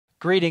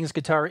Greetings,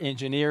 guitar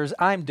engineers.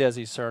 I'm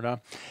Desi Cerna,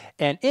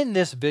 and in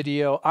this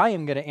video, I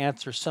am going to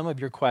answer some of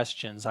your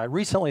questions. I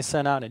recently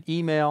sent out an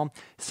email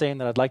saying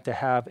that I'd like to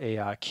have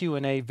a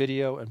Q&A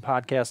video and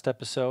podcast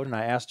episode, and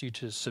I asked you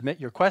to submit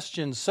your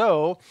questions.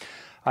 So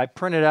I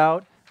printed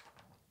out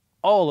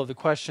all of the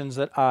questions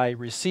that I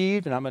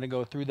received, and I'm going to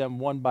go through them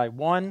one by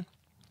one.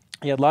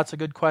 He had lots of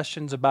good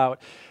questions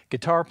about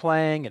guitar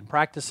playing and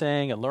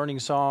practicing and learning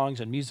songs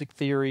and music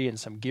theory and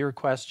some gear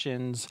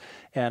questions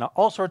and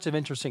all sorts of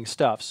interesting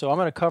stuff. So I'm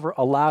going to cover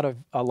a lot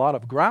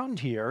of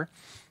ground here.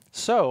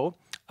 So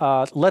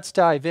let's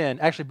dive in.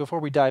 Actually, before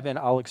we dive in,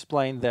 I'll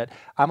explain that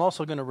I'm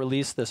also going to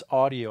release this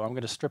audio. I'm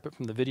going to strip it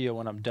from the video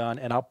when I'm done,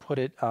 and I'll put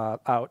it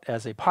out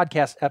as a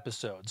podcast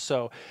episode.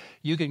 So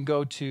you can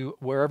go to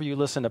wherever you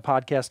listen to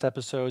podcast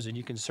episodes, and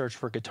you can search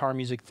for Guitar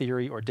Music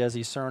Theory or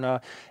Desi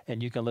Cerna,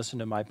 and you can listen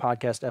to my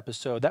podcast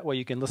episode. That way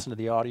you can listen to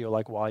the audio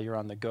like while you're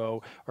on the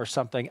go or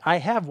something. I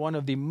have one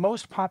of the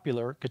most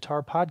popular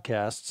guitar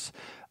podcasts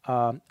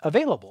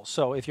available.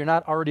 So if you're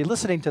not already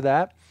listening to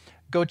that,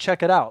 go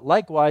check it out.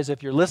 Likewise,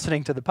 if you're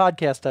listening to the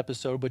podcast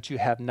episode, but you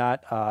have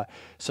not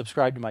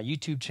subscribed to my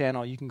YouTube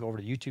channel, you can go over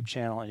to the YouTube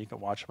channel and you can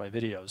watch my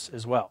videos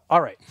as well. All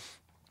right,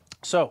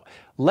 so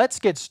let's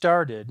get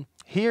started.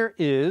 Here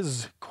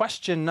is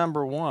question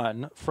number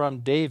 1 from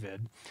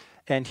David.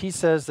 And he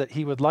says that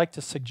he would like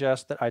to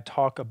suggest that I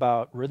talk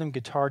about rhythm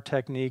guitar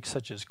techniques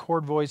such as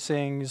chord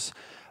voicings,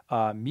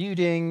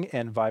 muting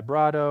and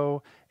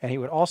vibrato, and he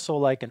would also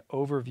like an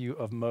overview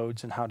of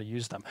modes and how to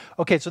use them.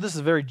 Okay, so this is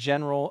a very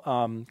general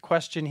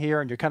question here,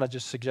 and you're kind of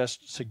just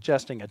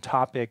suggesting a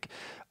topic.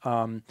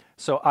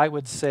 So I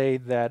would say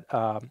that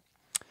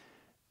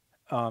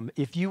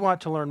if you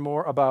want to learn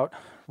more about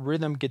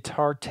rhythm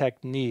guitar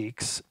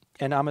techniques,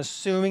 and I'm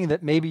assuming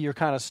that maybe you're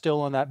kind of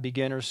still on that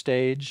beginner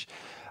stage,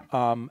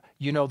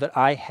 you know that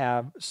I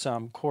have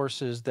some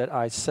courses that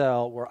I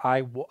sell where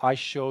I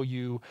show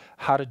you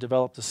how to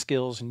develop the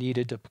skills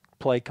needed to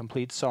play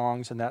complete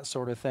songs and that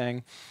sort of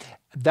thing.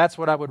 That's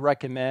what I would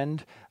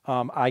recommend.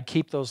 I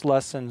keep those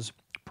lessons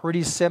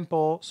pretty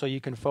simple so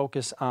you can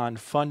focus on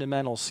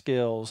fundamental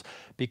skills,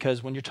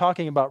 because when you're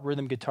talking about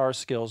rhythm guitar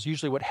skills,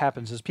 usually what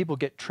happens is people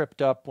get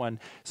tripped up when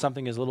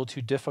something is a little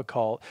too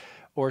difficult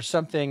or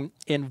something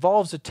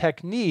involves a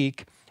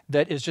technique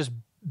that is just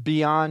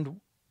beyond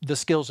the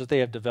skills that they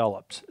have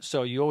developed.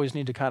 So you always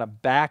need to kind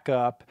of back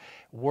up,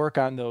 work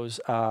on those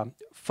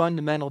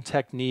fundamental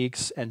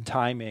techniques and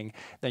timing.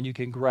 Then you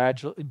can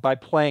gradually, by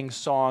playing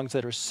songs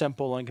that are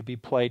simple and can be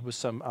played with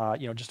some,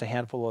 just a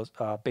handful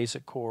of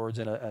basic chords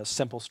and a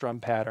simple strum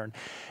pattern.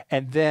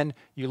 And then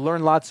you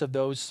learn lots of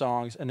those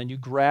songs, and then you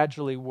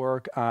gradually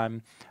work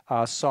on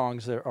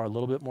songs that are a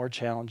little bit more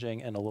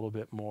challenging and a little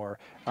bit more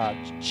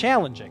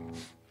challenging.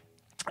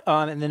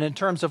 And then in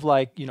terms of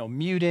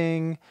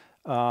muting,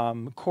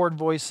 chord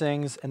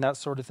voicings and that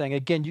sort of thing.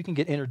 Again, you can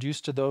get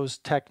introduced to those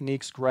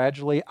techniques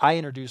gradually. I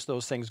introduce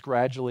those things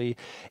gradually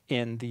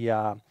in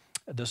the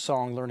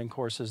song learning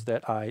courses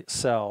that I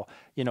sell.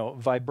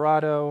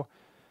 Vibrato.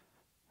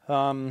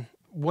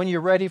 When you're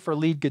ready for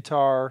lead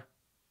guitar,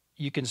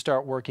 you can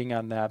start working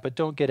on that, but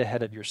don't get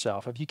ahead of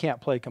yourself. If you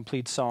can't play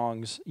complete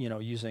songs,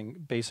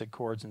 using basic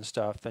chords and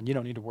stuff, then you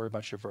don't need to worry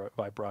about your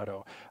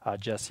vibrato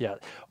just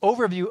yet.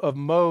 Overview of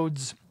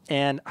modes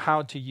and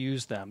how to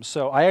use them.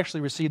 So I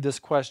actually received this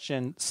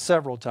question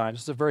several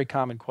times. It's a very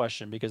common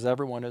question because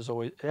everyone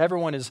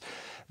is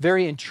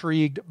very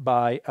intrigued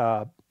by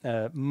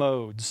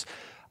modes.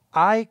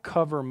 I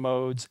cover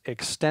modes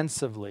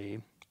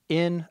extensively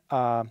in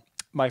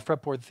my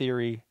Fretboard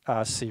Theory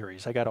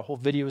series. I got a whole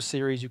video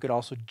series. You could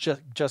also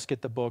just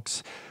get the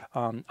books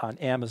on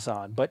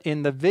Amazon. But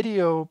in the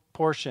video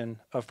portion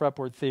of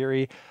Fretboard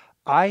Theory,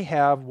 I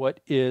have what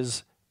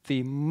is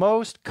the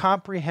most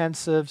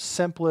comprehensive,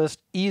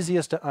 simplest,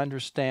 easiest to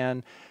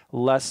understand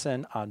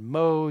lesson on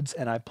modes,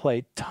 and I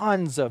play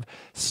tons of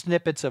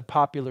snippets of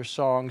popular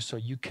songs so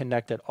you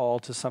connect it all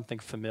to something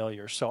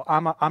familiar. So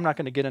I'm not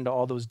going to get into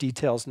all those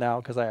details now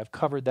because I have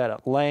covered that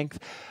at length.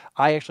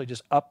 I actually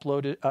just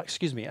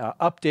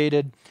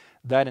updated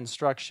that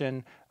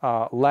instruction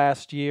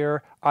last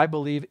year. I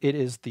believe it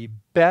is the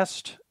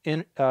best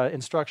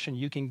instruction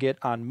you can get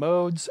on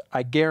modes.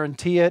 I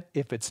guarantee it.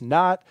 If it's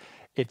not,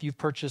 if you've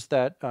purchased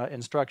that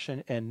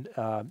instruction and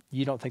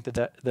you don't think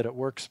that it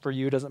works for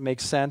you, doesn't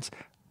make sense,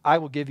 I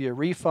will give you a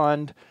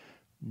refund.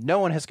 No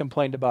one has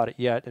complained about it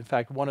yet. In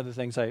fact, one of the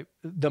things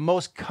the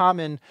most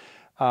common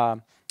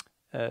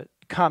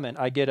comment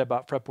I get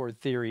about Fretboard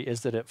Theory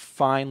is that it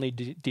finally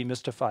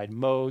demystified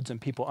modes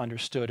and people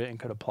understood it and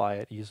could apply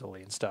it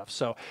easily and stuff.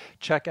 So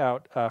check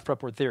out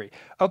Fretboard Theory.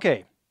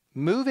 Okay,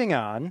 moving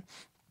on.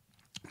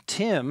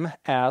 Tim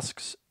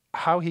asks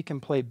how he can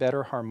play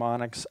better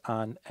harmonics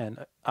on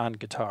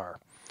guitar.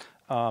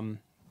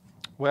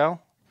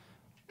 Well,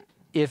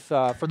 if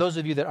for those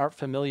of you that aren't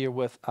familiar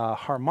with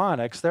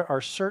harmonics, there are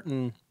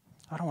certain,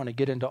 I don't want to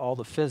get into all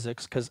the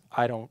physics because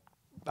I don't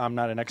I'm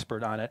not an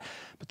expert on it,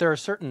 but there are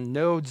certain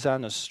nodes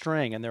on a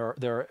string, and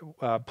there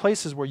are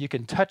places where you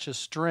can touch a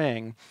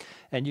string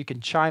and you can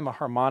chime a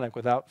harmonic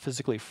without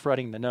physically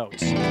fretting the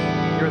notes.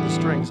 Here the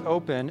string's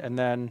open, and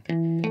then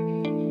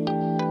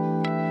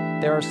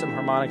there are some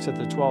harmonics at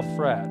the 12th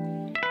fret.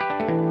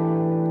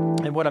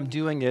 And what I'm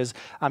doing is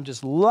I'm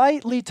just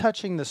lightly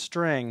touching the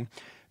string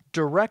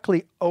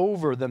directly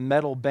over the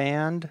metal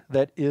band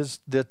that is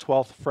the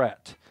 12th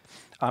fret.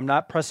 I'm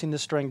not pressing the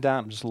string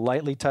down, I'm just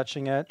lightly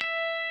touching it.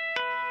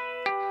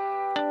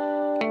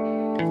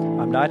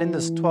 I'm not in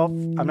this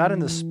 12th, I'm not in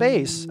the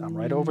space, I'm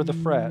right over the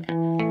fret.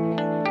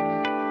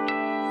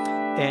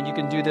 And you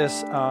can do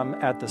this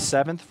at the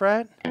 7th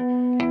fret.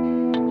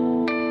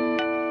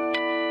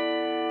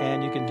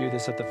 And you can do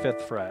this at the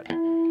 5th fret.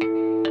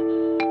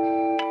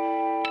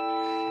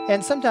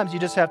 And sometimes you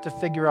just have to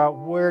figure out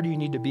where do you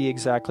need to be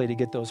exactly to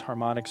get those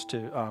harmonics to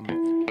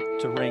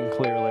ring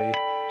clearly.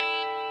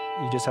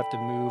 You just have to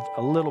move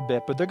a little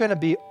bit, but they're going to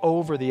be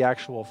over the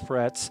actual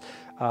frets.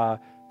 5,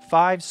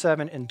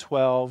 7, and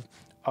 12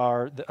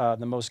 are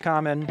the most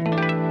common.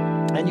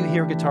 And you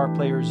hear guitar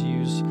players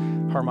use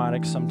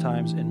harmonics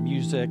sometimes in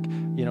music,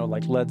 you know,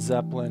 like Led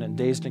Zeppelin and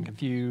Dazed and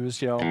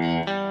Confused, you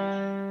know.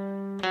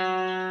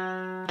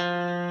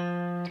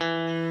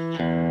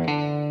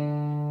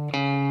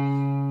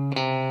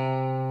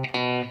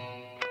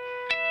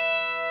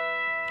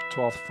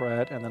 12th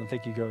fret, and then I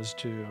think he goes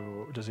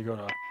to, does he go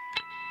to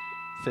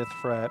 5th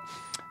fret?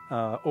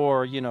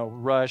 Or, you know,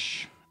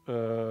 Rush.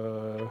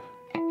 There we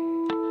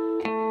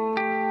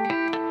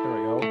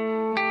go.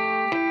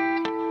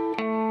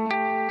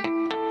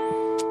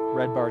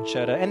 Red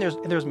Barchetta, and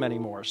there's many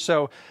more.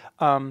 So,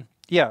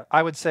 yeah,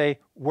 I would say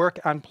work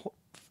on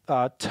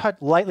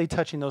lightly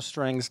touching those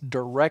strings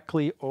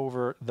directly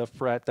over the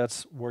fret.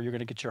 That's where you're going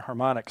to get your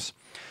harmonics.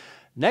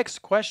 Next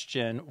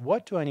question,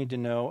 what do I need to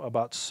know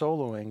about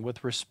soloing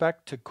with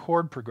respect to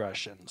chord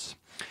progressions?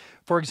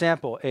 For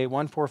example, a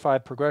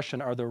 1-4-5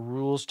 progression, are there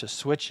rules to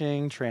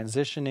switching,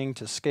 transitioning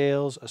to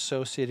scales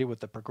associated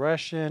with the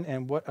progression,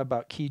 and what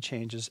about key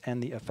changes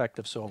and the effect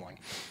of soloing?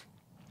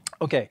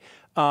 Okay,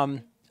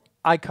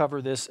 I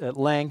cover this at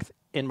length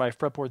in my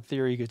fretboard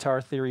theory,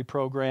 guitar theory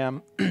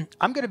program.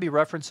 I'm going to be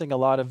referencing a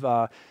lot of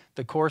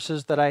the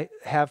courses that I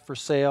have for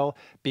sale,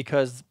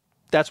 because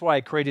that's why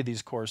I created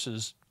these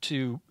courses,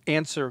 to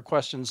answer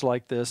questions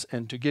like this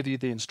and to give you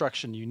the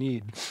instruction you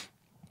need.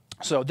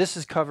 So this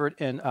is covered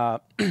in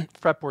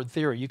fretboard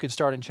theory. You could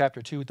start in chapter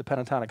 2 with the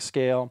pentatonic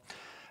scale.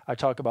 I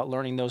talk about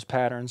learning those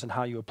patterns and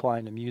how you apply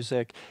them to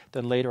music.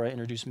 Then later I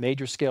introduce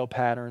major scale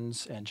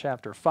patterns in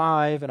chapter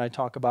 5, and I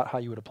talk about how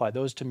you would apply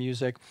those to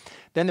music.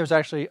 Then there's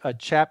actually a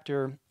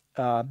chapter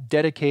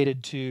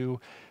dedicated to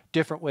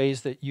different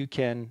ways that you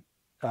can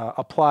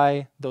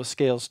apply those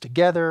scales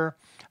together.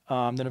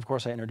 Then of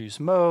course I introduce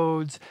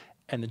modes.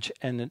 And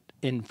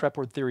in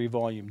Fretboard Theory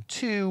Volume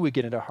 2, we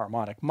get into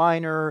harmonic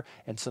minor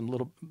and some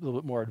little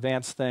bit more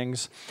advanced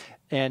things.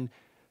 And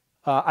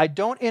I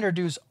don't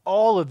introduce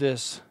all of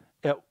this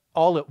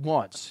all at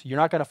once. You're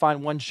not going to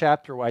find one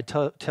chapter where I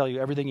tell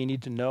you everything you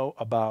need to know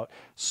about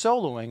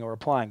soloing or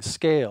applying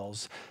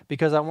scales,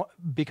 because I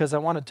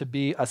want it to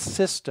be a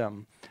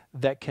system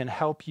that can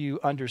help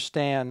you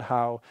understand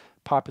how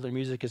popular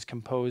music is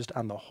composed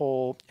on the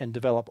whole and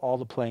develop all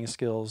the playing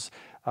skills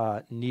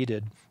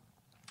needed.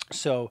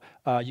 So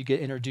you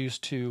get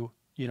introduced to,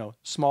 you know,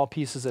 small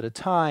pieces at a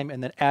time,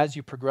 and then as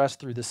you progress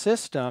through the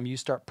system, you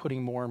start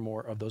putting more and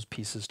more of those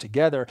pieces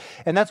together.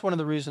 And that's one of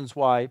the reasons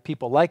why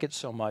people like it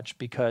so much,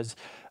 because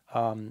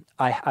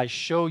I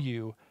show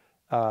you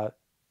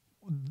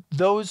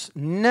those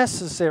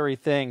necessary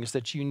things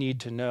that you need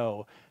to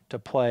know to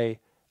play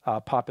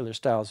popular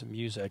styles of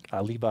music. I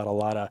leave out a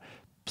lot of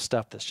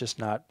stuff that's just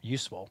not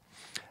useful.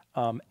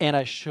 And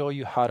I show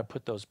you how to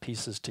put those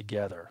pieces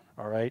together.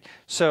 All right,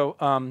 so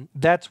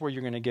that's where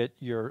you're going to get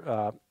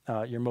your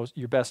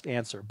best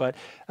answer. But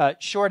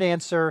short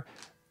answer,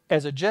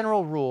 as a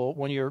general rule,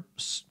 when you're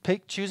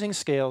choosing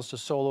scales to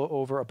solo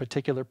over a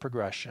particular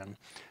progression,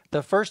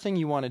 the first thing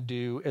you want to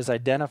do is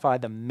identify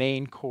the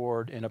main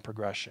chord in a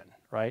progression.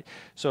 Right.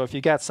 So if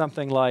you got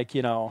something like,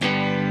 you know,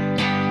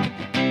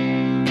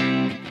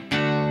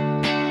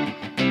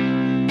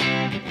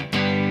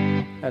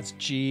 that's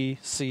G,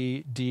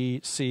 C, D,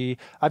 C.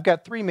 I've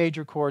got 3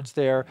 major chords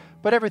there,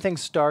 but everything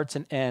starts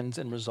and ends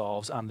and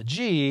resolves on the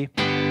G.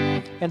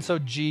 And so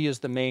G is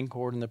the main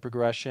chord in the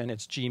progression.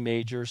 It's G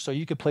major. So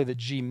you could play the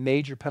G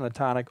major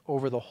pentatonic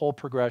over the whole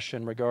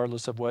progression,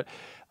 regardless of what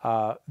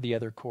the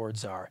other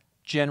chords are,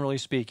 generally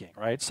speaking,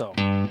 right? So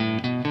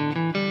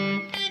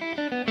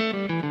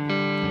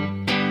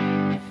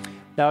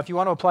now, if you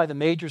want to apply the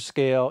major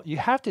scale, you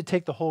have to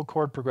take the whole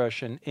chord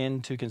progression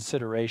into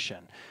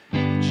consideration.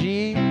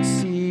 G,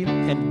 C,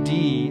 and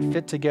D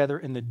fit together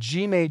in the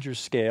G major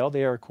scale.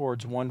 They are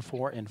chords 1,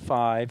 4, and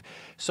 5.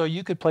 So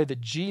you could play the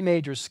G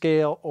major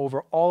scale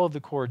over all of the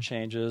chord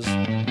changes.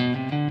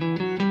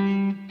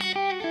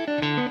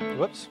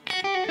 Whoops.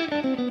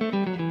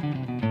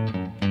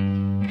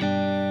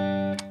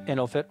 And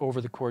it'll fit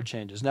over the chord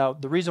changes. Now,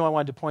 the reason why I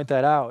wanted to point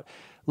that out,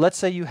 let's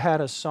say you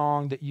had a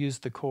song that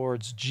used the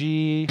chords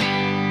G,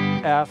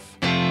 F,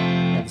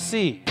 and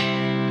C,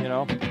 you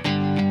know.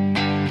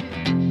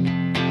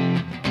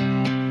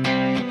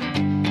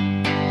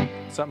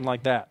 Something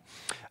like that.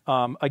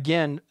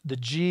 Again, the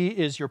G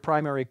is your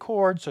primary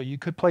chord, so you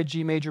could play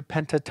G major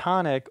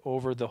pentatonic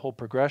over the whole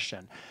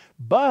progression.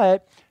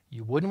 But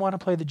you wouldn't want to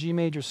play the G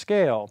major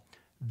scale.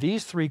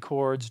 These three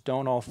chords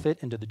don't all fit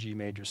into the G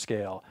major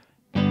scale.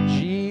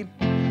 G,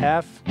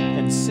 F,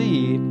 and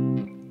C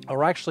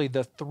are actually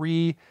the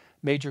three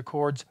major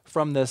chords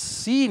from the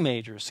C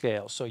major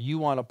scale. So you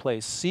want to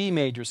play C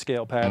major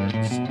scale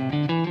patterns.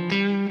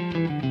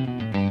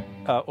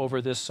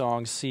 Over this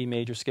song, C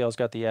major scale's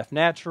got the F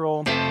natural,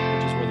 which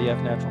is where the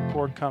F natural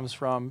chord comes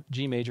from.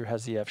 G major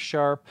has the F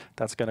sharp.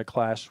 That's going to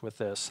clash with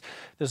this.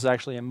 This is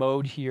actually a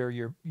mode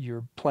here.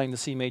 You're playing the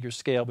C major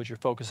scale, but you're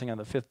focusing on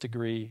the 5th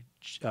degree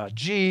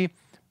G.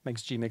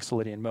 Makes G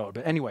Mixolydian mode.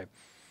 But anyway,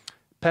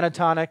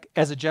 pentatonic,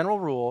 as a general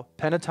rule,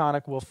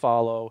 pentatonic will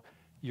follow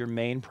your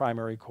main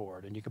primary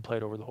chord, and you can play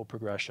it over the whole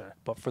progression.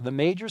 But for the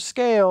major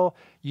scale,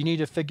 you need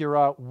to figure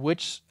out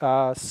which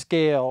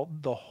scale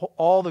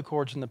all the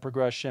chords in the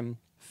progression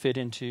fit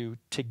into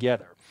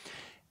together.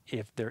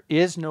 If there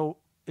is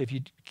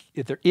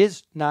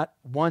not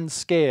one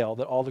scale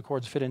that all the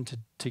chords fit into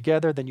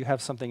together, then you have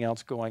something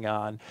else going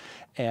on,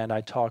 and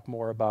I talk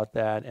more about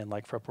that in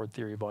like Fretboard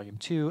Theory Volume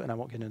 2, and I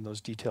won't get into those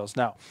details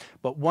now.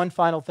 But one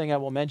final thing I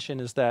will mention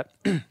is that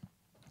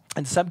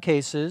in some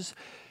cases,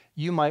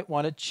 you might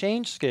want to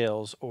change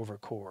scales over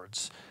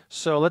chords.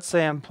 So let's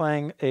say I'm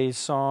playing a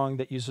song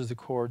that uses the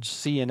chords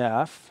C and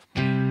F.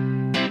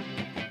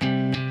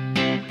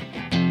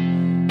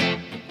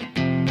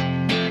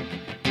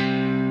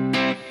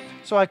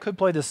 So I could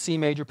play the C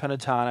major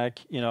pentatonic,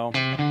 you know,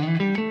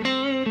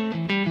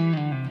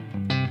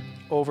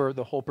 over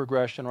the whole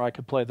progression, or I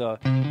could play the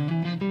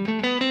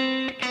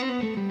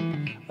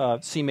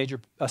C major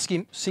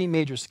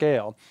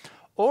scale.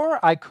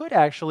 Or I could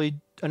actually,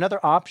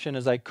 another option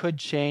is I could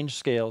change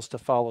scales to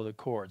follow the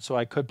chord. So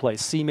I could play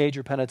C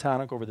major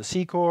pentatonic over the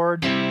C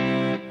chord,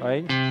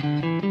 right?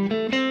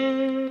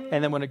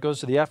 And then when it goes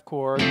to the F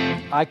chord,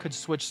 I could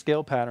switch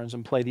scale patterns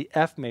and play the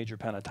F major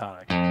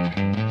pentatonic.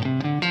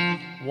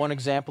 One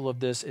example of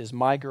this is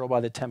My Girl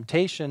by the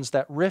Temptations.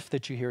 That riff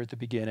that you hear at the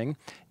beginning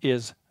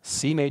is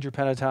C major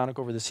pentatonic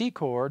over the C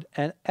chord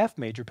and F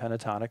major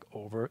pentatonic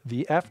over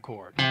the F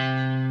chord.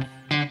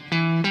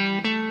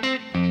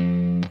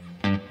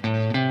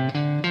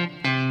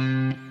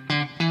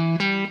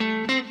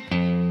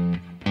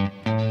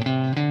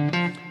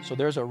 So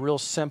there's a real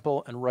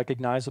simple and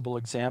recognizable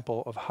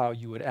example of how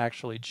you would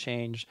actually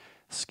change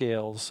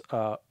scales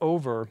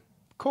over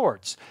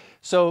chords.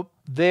 So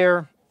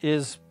there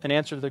is an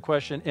answer to the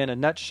question in a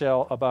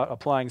nutshell about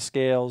applying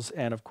scales,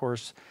 and of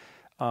course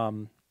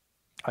I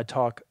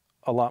talk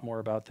a lot more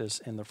about this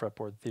in the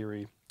Fretboard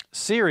Theory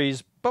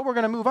series, but we're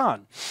going to move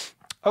on.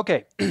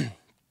 Okay,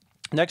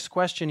 next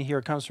question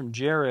here comes from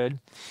Jared,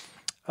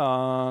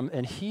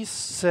 and he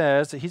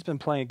says that he's been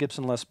playing a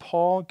Gibson Les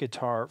Paul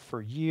guitar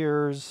for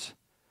years.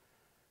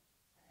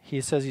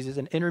 He says he's at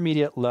an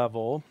intermediate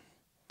level,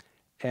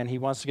 and he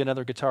wants to get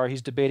another guitar.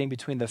 He's debating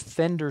between the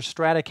Fender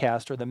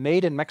Stratocaster, the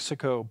Made in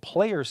Mexico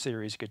Player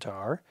Series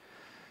guitar,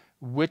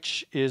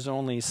 which is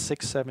only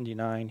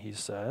 $679, he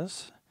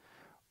says,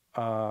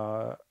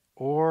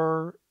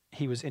 or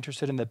he was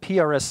interested in the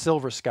PRS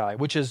Silver Sky,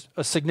 which is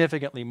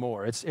significantly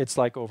more. It's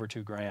like over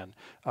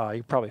 $2,000.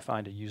 You probably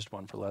find a used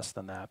one for less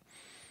than that.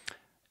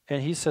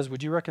 And he says,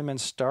 would you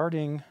recommend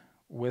starting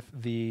with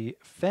the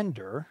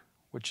Fender,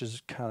 which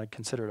is kind of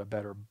considered a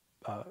better,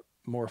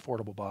 more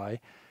affordable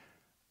buy,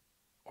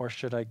 or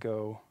should I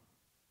go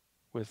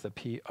with the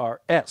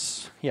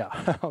PRS?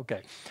 Yeah,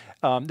 okay.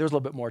 There's a little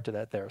bit more to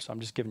that there, so I'm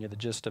just giving you the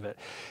gist of it.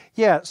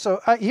 Yeah, so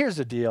here's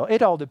the deal.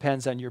 It all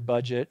depends on your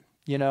budget,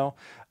 you know.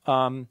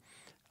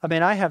 I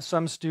mean, I have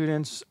some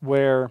students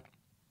where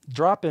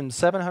dropping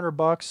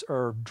 $700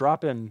 or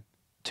dropping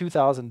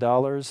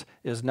 $2,000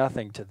 is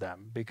nothing to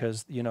them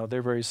because, you know,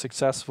 they're very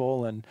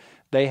successful and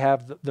they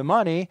have the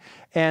money,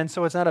 and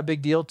so it's not a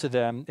big deal to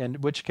them, in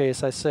which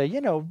case I say,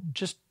 you know,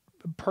 just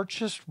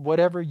purchase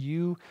whatever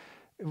you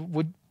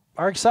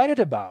are excited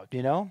about,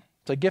 you know.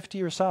 It's a gift to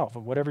yourself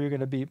of whatever you're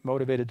going to be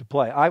motivated to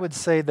play. I would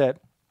say that,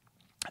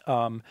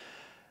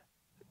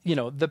 you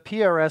know, the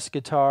PRS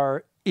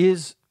guitar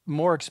is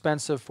more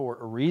expensive for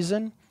a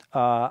reason.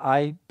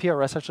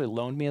 PRS actually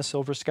loaned me a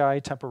Silver Sky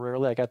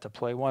temporarily. I got to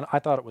play one. I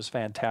thought it was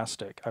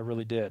fantastic. I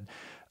really did.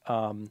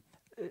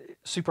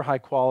 Super high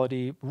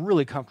quality,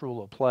 really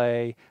comfortable to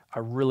play. I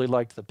really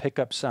liked the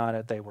pickups on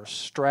it. They were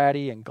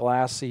stratty and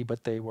glassy,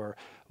 but they were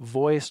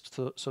voiced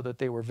so that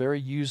they were very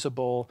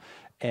usable.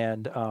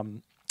 And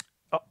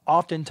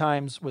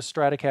oftentimes with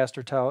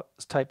Stratocaster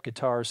type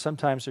guitars,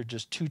 sometimes they're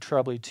just too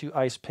trebly, too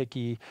ice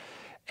picky,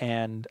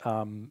 and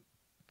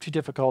too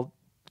difficult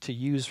to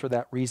use for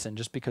that reason,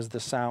 just because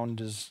the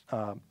sound is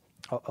a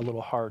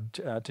little hard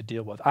to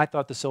deal with. I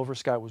thought the Silver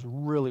Sky was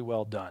really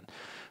well done.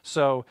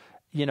 So,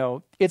 you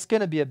know, it's going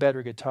to be a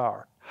better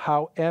guitar.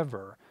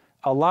 However,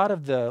 a lot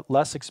of the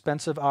less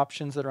expensive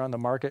options that are on the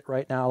market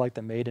right now, like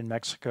the Made in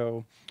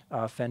Mexico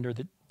Fender,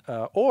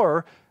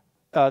 or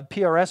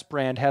PRS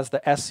brand has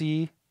the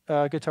SE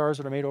guitars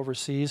that are made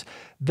overseas.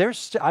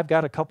 I've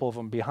got a couple of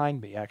them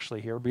behind me,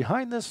 actually, here,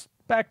 behind this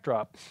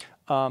backdrop.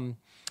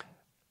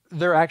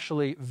 They're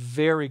actually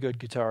very good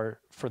guitar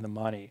for the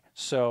money.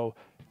 So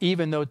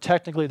even though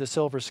technically the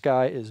Silver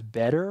Sky is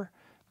better,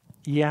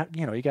 yeah,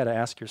 you know, you got to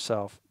ask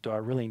yourself, do I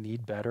really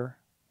need better?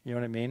 You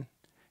know what I mean?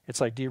 It's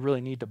like, do you really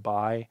need to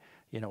buy,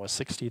 you know, a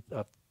 $50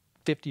 or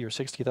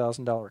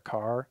 $60,000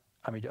 car?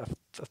 I mean,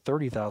 a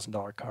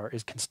 $30,000 car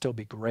can still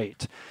be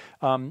great.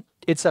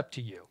 It's up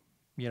to you.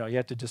 You know, you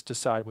have to just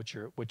decide what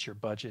your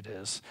budget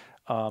is.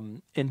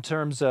 In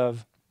terms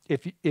of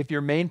if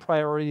your main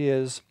priority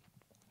is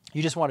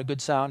you just want a good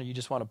sound and you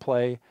just want to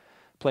play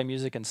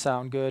music and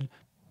sound good,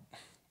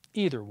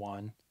 either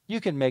one.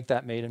 You can make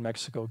that Made in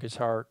Mexico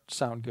guitar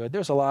sound good.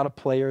 There's a lot of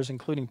players,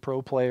 including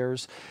pro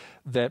players,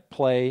 that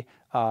play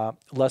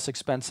less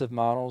expensive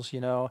models. You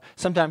know,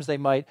 sometimes they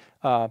might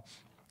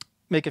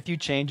make a few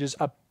changes,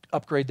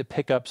 upgrade the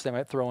pickups. They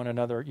might throw in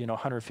another, you know,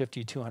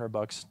 $150,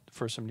 $200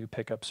 for some new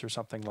pickups or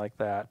something like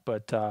that.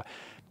 But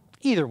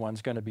either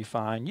one's going to be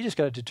fine. You just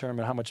got to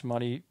determine how much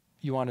money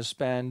you want to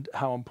spend,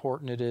 how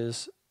important it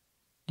is,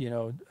 you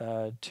know,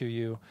 to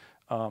you.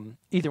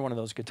 Either one of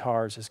those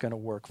guitars is going to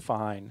work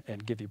fine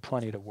and give you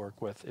plenty to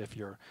work with if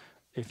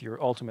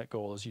your ultimate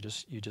goal is you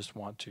just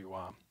want to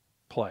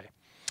play.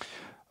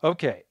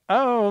 Okay,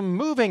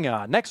 moving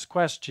on. Next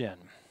question.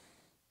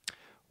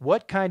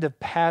 What kind of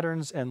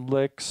patterns and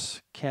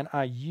licks can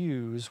I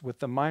use with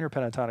the minor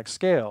pentatonic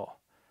scale?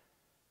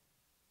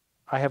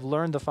 I have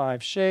learned the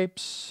 5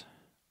 shapes,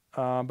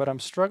 but I'm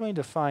struggling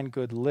to find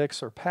good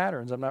licks or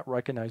patterns. I'm not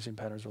recognizing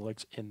patterns or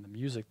licks in the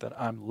music that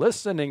I'm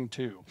listening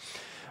to.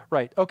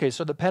 Right, okay,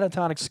 so the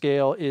pentatonic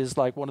scale is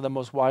like one of the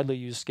most widely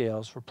used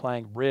scales for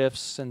playing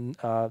riffs and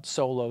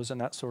solos and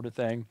that sort of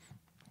thing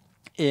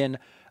in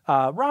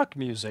rock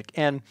music.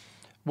 And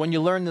when you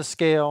learn the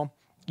scale,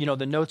 you know,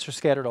 the notes are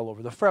scattered all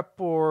over the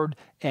fretboard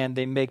and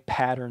they make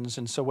patterns.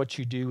 And so what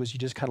you do is you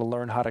just kind of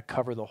learn how to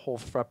cover the whole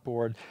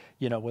fretboard,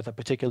 you know, with a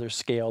particular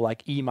scale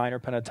like E minor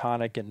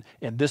pentatonic and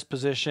in this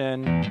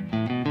position.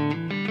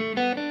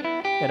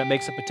 And it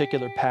makes a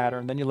particular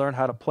pattern. Then you learn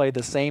how to play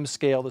the same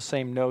scale, the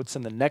same notes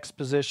in the next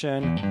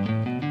position.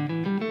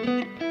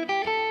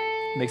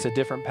 Makes a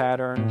different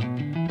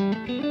pattern.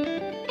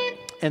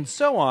 And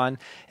so on.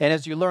 And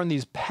as you learn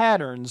these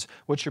patterns,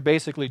 what you're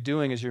basically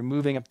doing is you're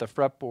moving up the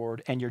fretboard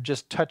and you're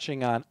just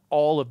touching on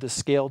all of the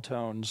scale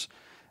tones,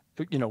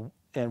 you know,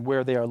 and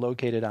where they are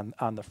located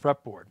on the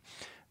fretboard.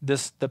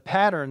 The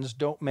patterns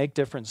don't make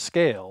different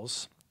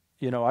scales.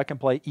 You know, I can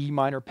play E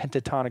minor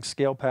pentatonic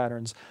scale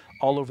patterns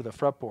all over the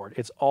fretboard.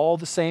 It's all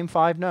the same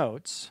 5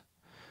 notes.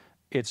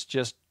 It's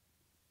just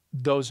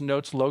those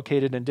notes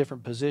located in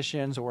different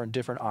positions or in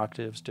different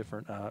octaves,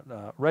 different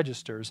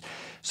registers.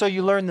 So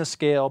you learn the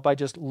scale by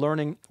just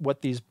learning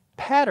what these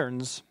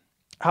patterns,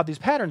 how these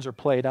patterns are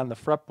played on the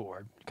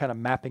fretboard, kind of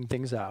mapping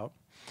things out.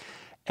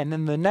 And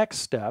then the next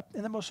step,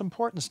 and the most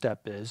important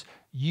step, is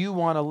you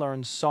want to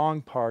learn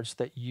song parts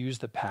that use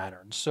the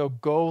patterns. So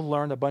go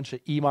learn a bunch of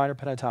E minor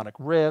pentatonic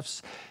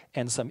riffs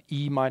and some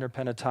E minor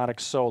pentatonic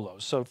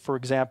solos. So for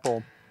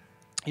example,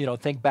 you know,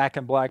 think Back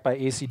in Black by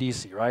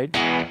AC/DC, right?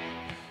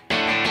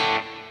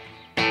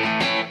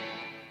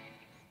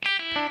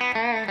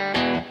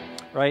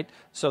 Right?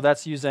 So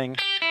that's using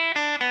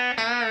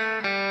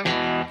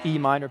E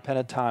minor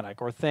pentatonic.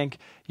 Or think,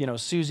 you know,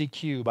 Susie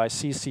Q by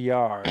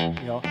CCR,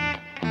 you know.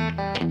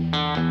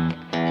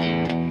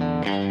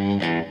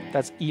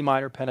 That's E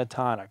minor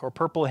pentatonic. Or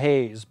Purple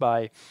Haze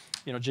by,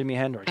 you know, Jimi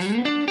Hendrix.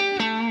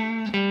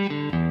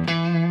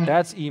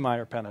 That's E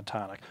minor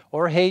pentatonic.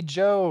 Or Hey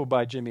Joe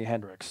by Jimi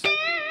Hendrix.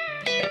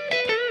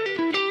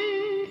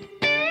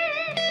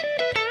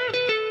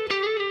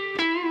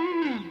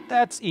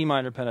 That's E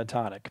minor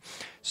pentatonic.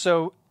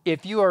 So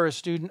if you are a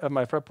student of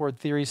my fretboard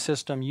theory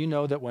system, you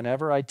know that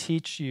whenever I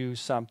teach you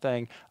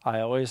something, I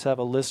always have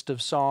a list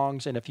of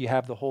songs. And if you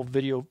have the whole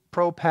Video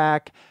Pro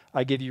Pack,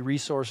 I give you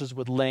resources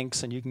with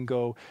links, and you can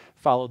go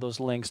follow those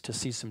links to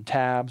see some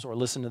tabs or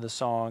listen to the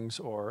songs.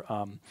 Or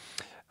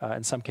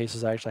in some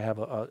cases, I actually have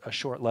a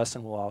short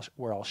lesson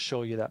where I'll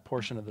show you that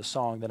portion of the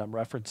song that I'm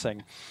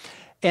referencing.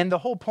 And the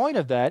whole point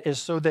of that is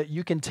so that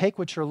you can take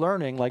what you're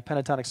learning, like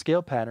pentatonic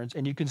scale patterns,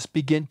 and you can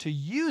begin to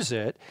use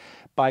it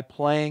by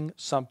playing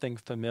something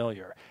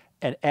familiar.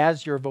 And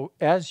as your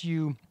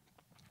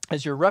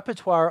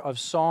repertoire of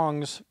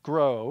songs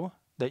grow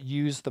that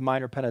use the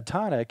minor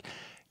pentatonic,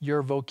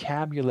 your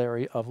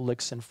vocabulary of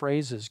licks and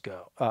phrases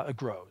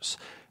grows.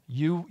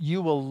 You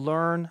will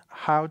learn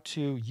how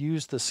to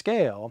use the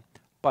scale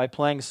by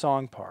playing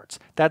song parts.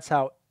 That's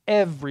how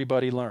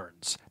everybody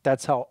learns.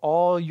 That's how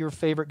all your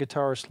favorite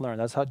guitarists learn.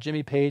 That's how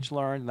Jimmy Page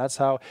learned, and that's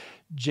how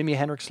Jimi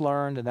Hendrix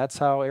learned, and that's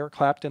how Eric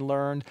Clapton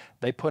learned.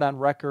 They put on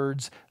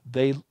records.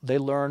 They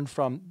learned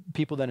from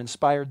people that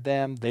inspired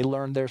them. They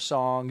learned their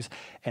songs,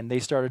 and they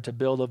started to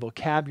build a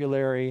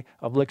vocabulary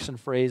of licks and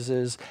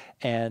phrases,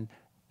 and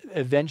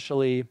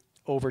eventually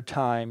over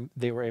time,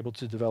 they were able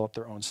to develop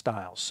their own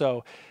style.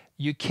 So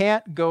you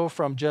can't go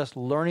from just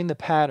learning the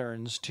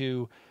patterns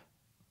to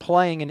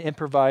playing and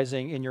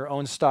improvising in your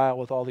own style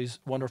with all these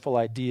wonderful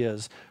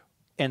ideas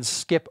and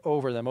skip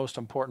over the most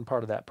important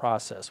part of that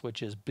process,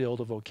 which is build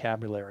a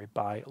vocabulary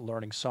by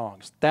learning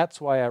songs. That's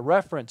why I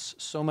reference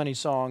so many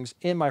songs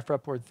in my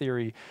fretboard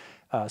theory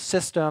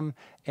system,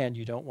 and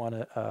you don't want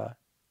to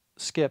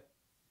skip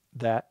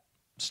that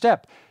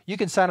step. You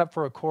can sign up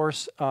for a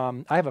course.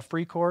 I have a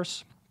free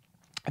course.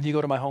 If you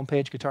go to my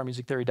homepage,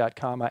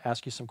 guitarmusictheory.com, I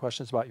ask you some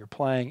questions about your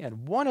playing,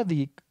 and one of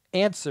the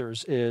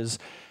answers is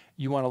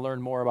you want to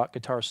learn more about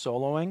guitar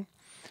soloing.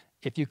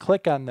 If you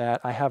click on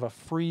that, I have a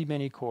free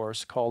mini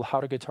course called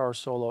How to Guitar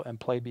Solo and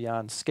Play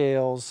Beyond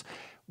Scales,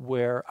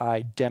 where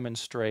I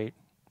demonstrate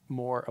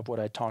more of what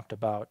I talked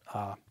about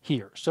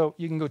here. So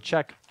you can go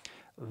check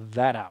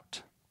that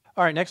out.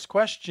 All right, next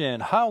question.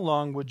 How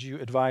long would you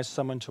advise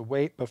someone to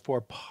wait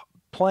before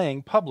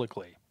playing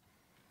publicly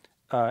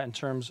in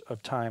terms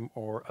of time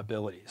or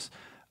abilities?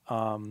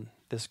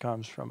 This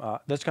comes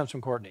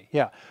from Courtney.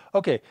 Yeah.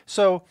 Okay.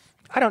 So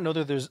I don't know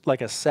that there's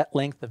like a set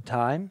length of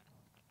time.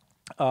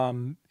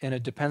 And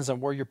it depends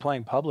on where you're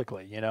playing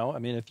publicly, you know? I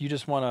mean, if you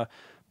just want to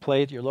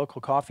play at your local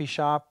coffee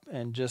shop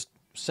and just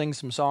sing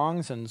some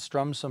songs and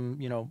strum some,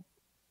 you know,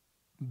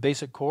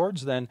 basic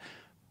chords, then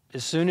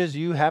as soon as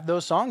you have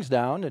those songs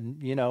down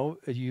and, you know,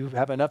 you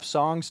have enough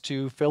songs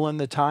to fill in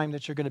the time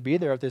that you're going to be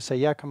there, if they say,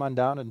 yeah, come on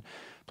down and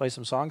play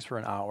some songs for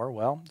an hour,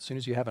 well, as soon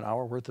as you have an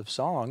hour worth of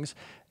songs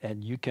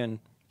and you can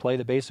play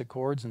the basic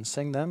chords and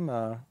sing them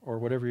or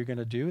whatever you're going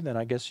to do, then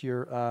I guess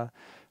you're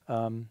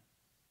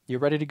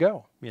ready to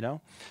go, you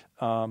know,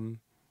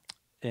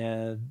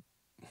 and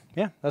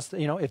yeah, that's the,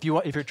 you know, if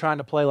you're trying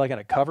to play like in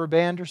a cover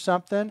band or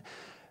something,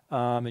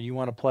 and you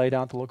want to play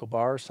down at the local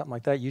bar or something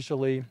like that,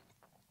 usually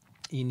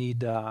you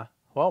need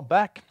well,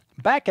 back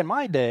in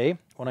my day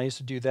when I used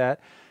to do that,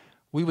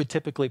 we would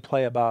typically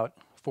play about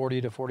 40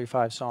 to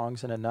 45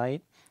 songs in a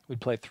night. We'd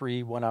play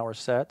 3 one-hour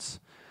sets,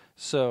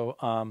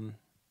 so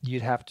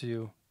you'd have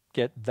to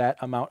get that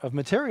amount of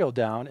material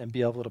down and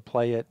be able to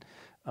play it.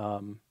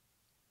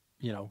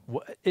 You know,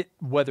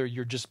 whether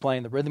you're just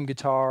playing the rhythm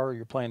guitar or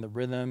you're playing the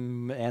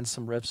rhythm and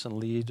some riffs and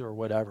leads or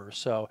whatever.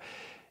 So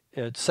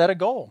set a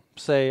goal.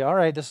 Say, all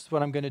right, this is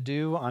what I'm going to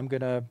do. I'm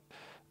going to,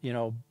 you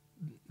know,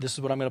 this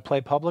is what I'm going to play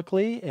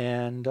publicly,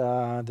 and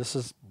this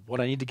is what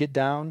I need to get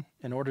down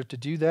in order to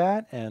do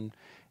that, and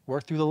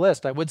work through the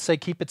list. I would say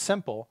keep it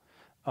simple.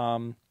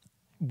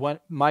 When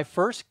my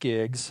first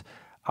gigs,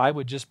 I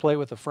would just play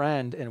with a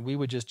friend, and we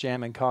would just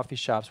jam in coffee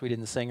shops. We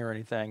didn't sing or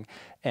anything,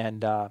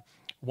 and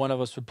one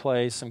of us would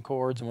play some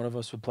chords and one of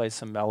us would play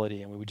some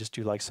melody, and we would just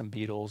do like some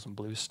Beatles and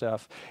blues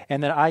stuff.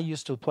 And then I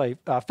used to play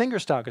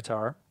fingerstyle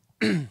guitar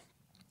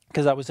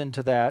because I was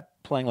into that,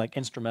 playing like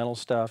instrumental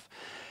stuff.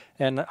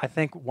 And I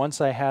think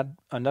once I had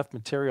enough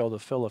material to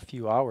fill a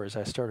few hours,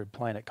 I started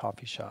playing at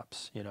coffee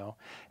shops, you know.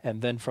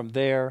 And then from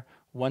there,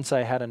 once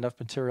I had enough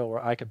material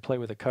where I could play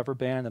with a cover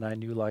band and I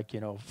knew like, you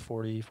know,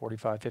 40,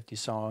 45, 50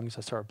 songs,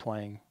 I started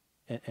playing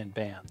in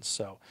bands.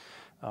 So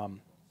I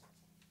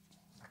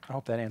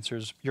hope that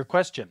answers your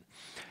question.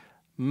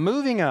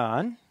 Moving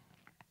on,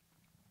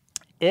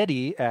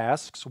 Eddie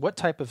asks, what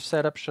type of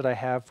setup should I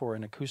have for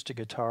an acoustic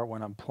guitar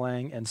when I'm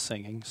playing and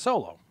singing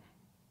solo?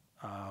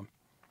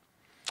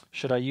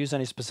 Should I use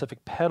any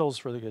specific pedals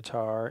for the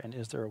guitar, and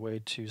is there a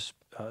way to, is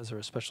there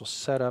a special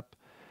setup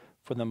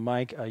for the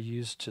mic I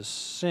use to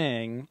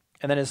sing?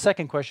 And then his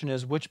second question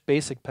is, which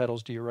basic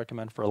pedals do you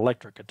recommend for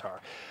electric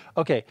guitar?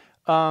 Okay,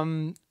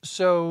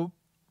 so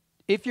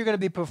if you're going to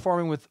be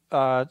performing with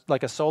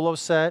like a solo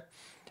set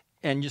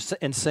and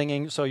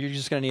singing, so you're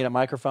just going to need a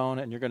microphone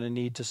and you're going to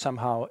need to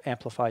somehow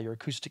amplify your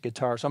acoustic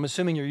guitar. So I'm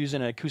assuming you're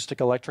using an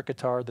acoustic electric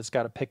guitar that's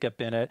got a pickup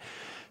in it.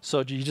 So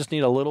you just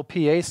need a little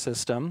PA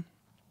system,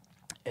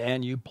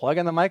 and you plug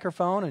in the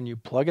microphone and you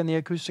plug in the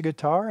acoustic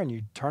guitar and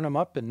you turn them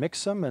up and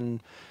mix them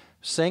and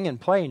sing and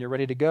play, and you're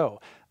ready to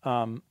go.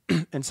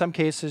 In some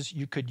cases,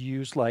 you could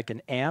use like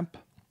an amp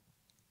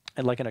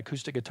and like an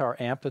acoustic guitar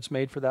amp that's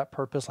made for that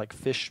purpose, like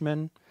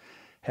Fishman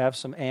have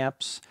some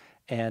amps,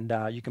 and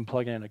you can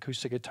plug in an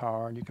acoustic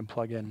guitar and you can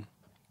plug in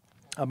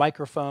a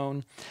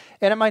microphone,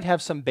 and it might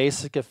have some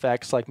basic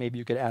effects, like maybe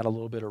you could add a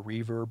little bit of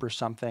reverb or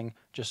something,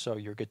 just so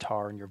your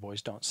guitar and your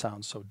voice don't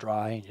sound so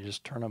dry, and you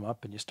just turn them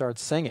up and you start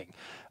singing.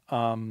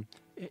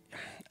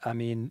 I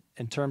mean,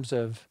 in terms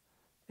of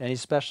any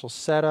special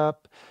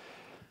setup,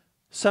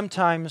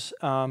 sometimes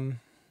when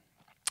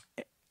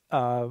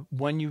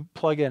you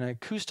plug in an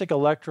acoustic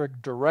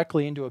electric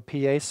directly into a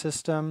PA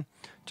system,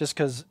 just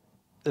because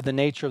the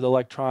nature of the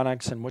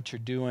electronics and what you're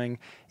doing,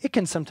 it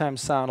can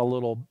sometimes sound a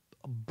little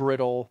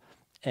brittle,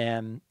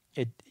 and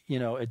it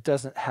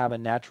doesn't have a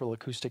natural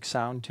acoustic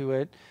sound to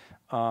it.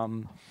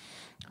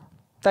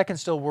 That can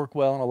still work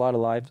well in a lot of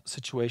live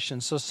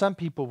situations. So some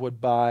people would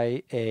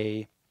buy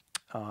a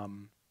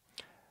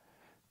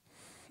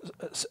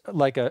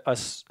like a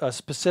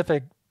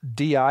specific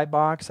DI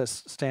box, that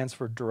stands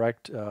for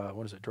direct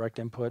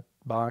input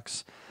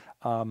box,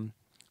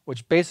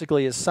 which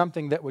basically is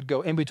something that would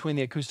go in between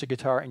the acoustic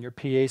guitar and your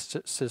PA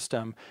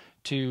system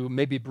to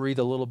maybe breathe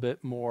a little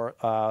bit more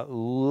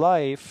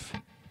life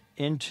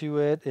into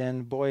it.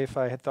 And boy, if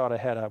I had thought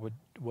ahead, I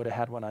would have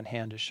had one on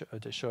hand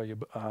to show you,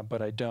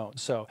 but I don't.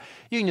 So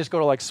you can just go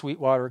to like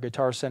Sweetwater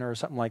Guitar Center or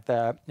something like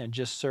that and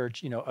just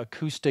search,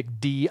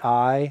 acoustic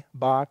DI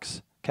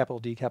box, capital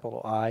D,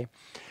 capital I.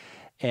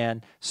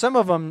 And some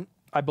of them,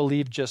 I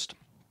believe, just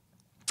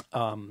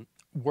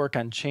work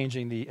on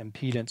changing the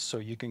impedance, so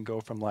you can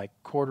go from like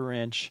 1/4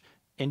 inch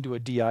into a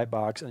DI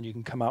box, and you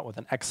can come out with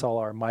an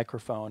XLR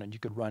microphone, and you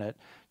could run it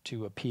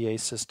to a PA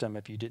system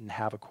if you didn't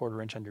have a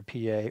 1/4 inch on your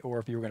PA, or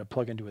if you were going to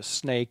plug into a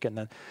snake and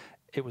then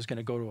it was going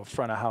to go to a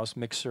front of house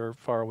mixer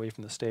far away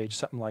from the stage,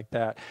 something like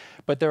that.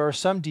 But there are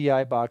some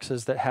DI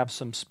boxes that have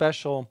some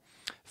special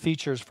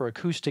features for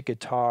acoustic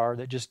guitar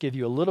that just give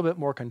you a little bit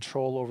more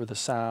control over the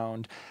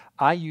sound.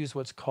 I use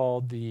what's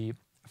called the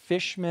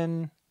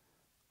Fishman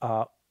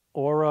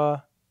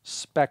Aura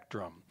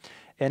Spectrum,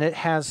 and it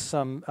has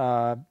some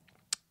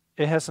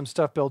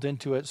stuff built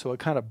into it, so it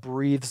kind of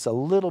breathes a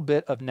little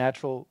bit of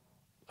natural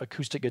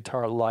acoustic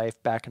guitar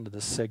life back into the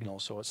signal,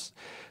 so it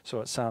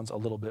sounds a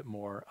little bit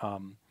more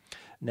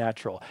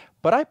natural.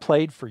 But I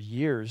played for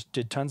years,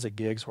 did tons of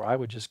gigs where I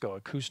would just go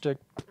acoustic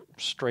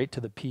straight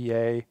to the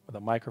PA with a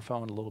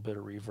microphone, a little bit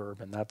of reverb,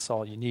 and that's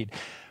all you need.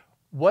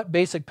 What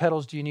basic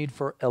pedals do you need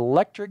for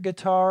electric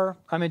guitar?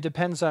 I mean, it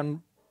depends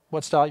on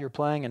what style you're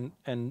playing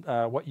and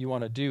what you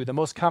want to do. The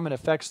most common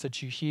effects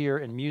that you hear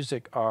in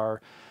music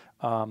are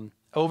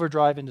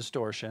overdrive and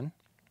distortion.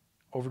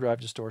 Overdrive,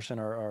 distortion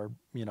are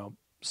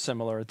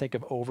similar. Think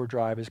of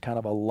overdrive as kind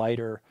of a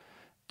lighter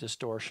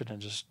distortion,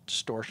 and just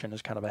distortion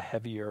is kind of a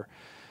heavier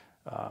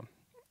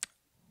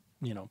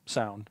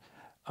sound.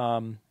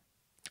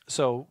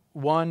 So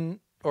one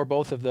or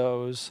both of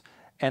those,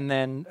 and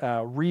then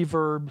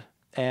reverb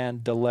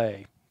and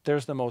delay.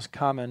 There's the most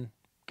common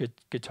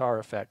guitar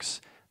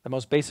effects. The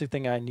most basic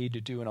thing I need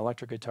to do an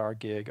electric guitar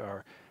gig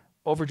are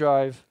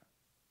overdrive,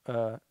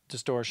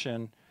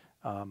 distortion,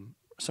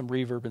 some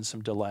reverb, and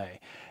some delay.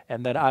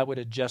 And then I would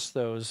adjust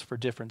those for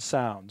different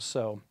sounds.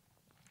 So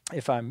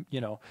if I'm,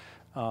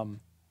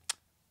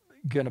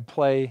 going to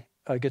play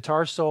a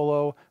guitar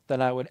solo,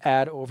 then I would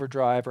add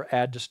overdrive or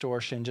add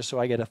distortion just so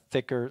I get a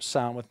thicker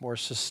sound with more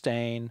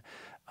sustain.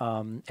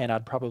 And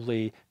I'd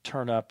probably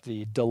turn up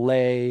the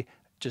delay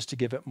just to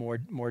give it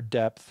more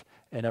depth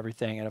and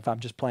everything. And if I'm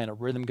just playing a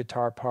rhythm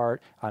guitar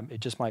part, it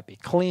just might be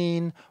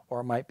clean, or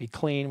it might be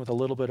clean with a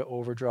little bit of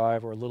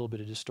overdrive or a little bit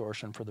of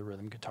distortion for the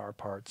rhythm guitar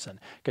parts. And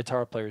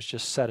guitar players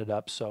just set it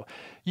up. So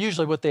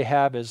usually what they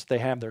have is they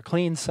have their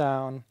clean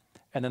sound,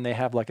 and then they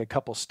have like a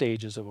couple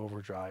stages of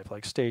overdrive,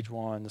 like stage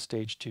 1,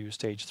 stage 2,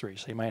 stage 3.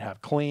 So you might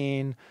have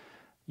clean,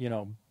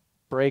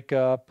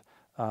 breakup,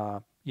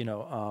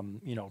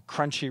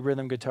 crunchy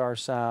rhythm guitar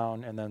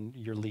sound, and then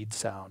your lead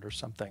sound or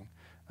something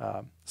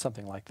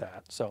like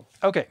that. So,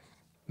 okay,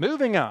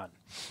 moving on.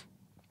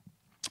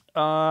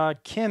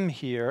 Kim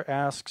here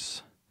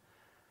asks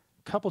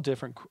a couple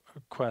different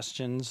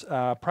questions.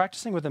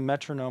 Practicing with a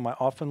metronome, I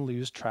often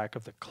lose track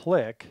of the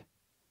click.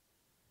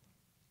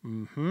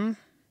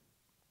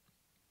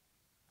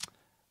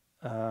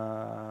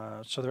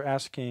 So they're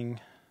asking,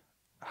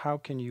 how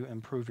can you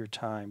improve your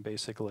time,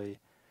 basically,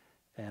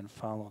 and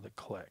follow the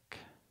click?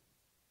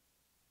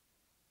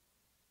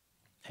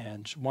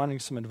 And wanting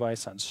some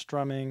advice on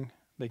strumming,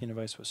 making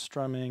advice with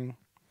strumming.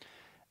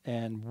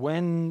 And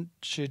when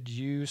should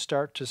you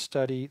start to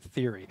study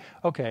theory?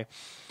 Okay,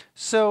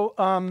 so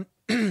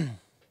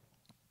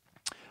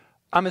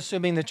I'm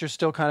assuming that you're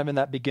still kind of in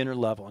that beginner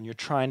level and you're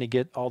trying to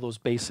get all those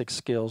basic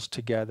skills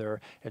together.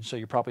 And so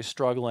you're probably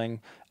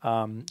struggling.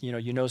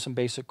 You know some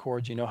basic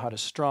chords, you know how to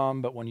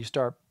strum, but when you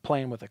start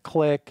playing with a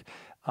click,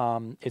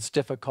 it's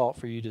difficult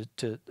for you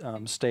to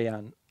stay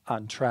on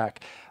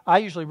track. I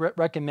usually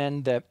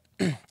recommend that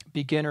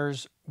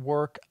beginners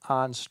work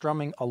on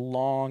strumming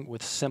along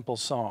with simple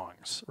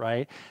songs,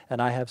 right?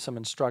 And I have some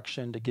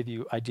instruction to give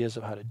you ideas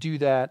of how to do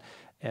that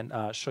and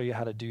show you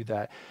how to do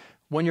that.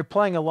 When you're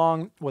playing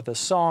along with a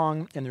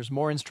song and there's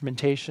more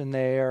instrumentation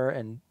there,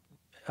 and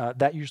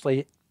that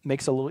usually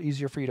makes it a little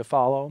easier for you to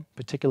follow,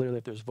 particularly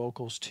if there's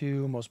vocals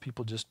too. Most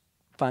people just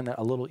find that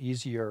a little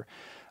easier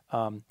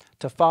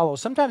to follow.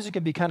 Sometimes it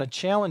can be kind of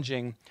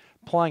challenging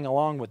playing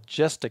along with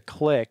just a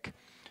click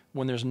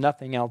when there's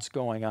nothing else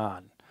going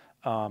on.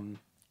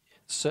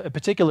 So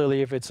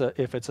particularly if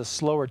it's a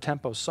slower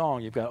tempo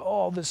song, you've got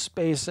all this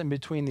space in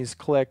between these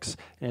clicks,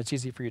 and it's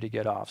easy for you to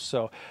get off.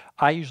 So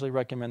I usually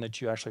recommend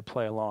that you actually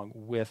play along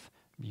with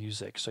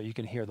music, so you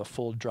can hear the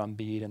full drum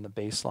beat and the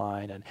bass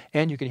line,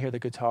 and you can hear the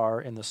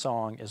guitar in the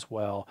song as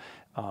well.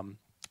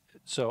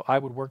 So I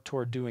would work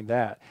toward doing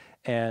that,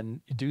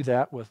 and do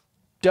that with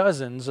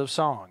dozens of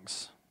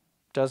songs.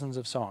 Dozens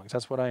of songs.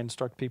 That's what I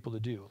instruct people to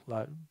do.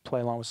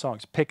 Play along with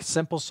songs. Pick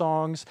simple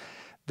songs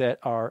that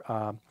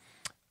are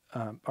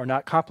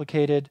not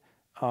complicated.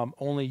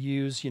 Only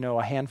use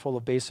a handful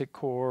of basic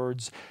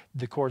chords.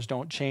 The chords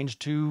don't change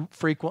too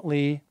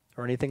frequently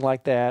or anything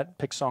like that.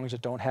 Pick songs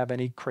that don't have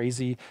any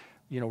crazy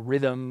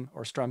rhythm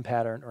or strum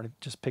pattern, or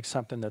just pick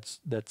something that's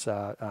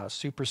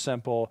super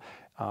simple.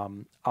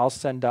 I'll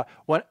send out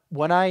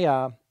when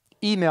I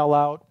email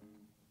out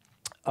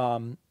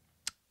a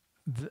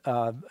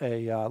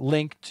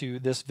link to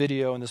this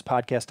video and this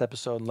podcast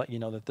episode and let you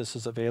know that this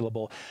is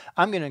available.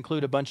 I'm going to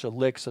include a bunch of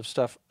links of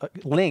stuff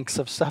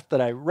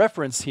that I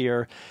reference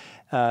here.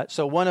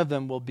 So one of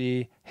them will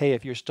be, hey,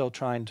 if you're still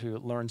trying to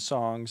learn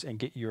songs and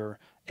get your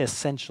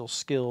essential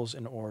skills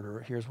in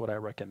order, here's what I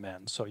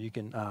recommend. So you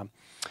can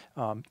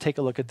take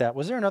a look at that.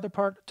 Was there another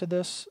part to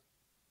this?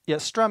 Yeah,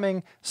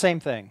 strumming, same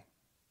thing.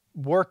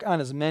 Work on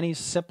as many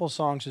simple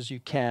songs as you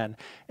can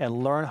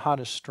and learn how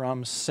to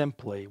strum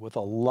simply with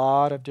a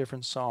lot of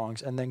different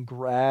songs, and then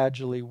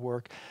gradually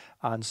work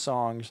on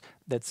songs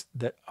that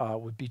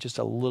would be just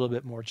a little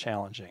bit more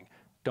challenging.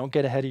 Don't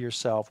get ahead of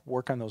yourself.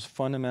 Work on those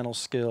fundamental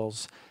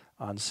skills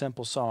on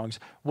simple songs.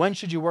 When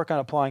should you work on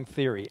applying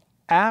theory?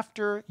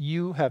 After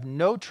you have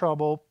no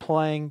trouble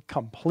playing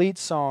complete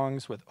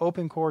songs with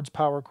open chords,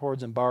 power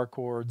chords, and bar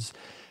chords.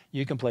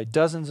 You can play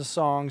dozens of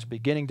songs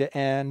beginning to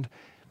end.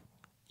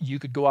 You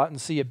could go out and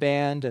see a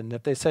band, and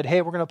if they said,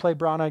 hey, we're going to play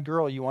Brown Eyed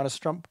Girl, you want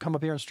to come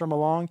up here and strum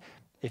along?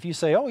 If you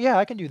say, oh yeah,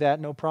 I can do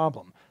that, no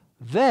problem,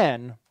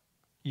 then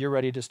you're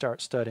ready to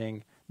start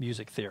studying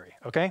music theory,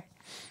 okay?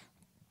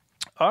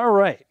 All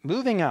right,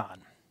 moving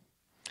on.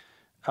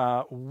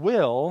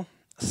 Will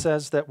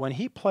says that when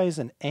he plays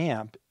an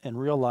amp in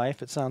real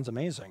life, it sounds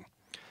amazing,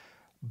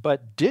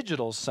 but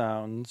digital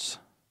sounds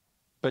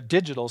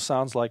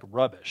like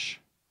rubbish.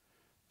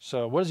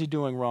 So what is he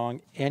doing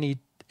wrong? Any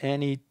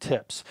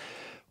tips?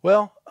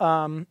 Well,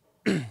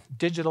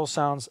 digital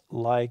sounds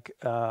like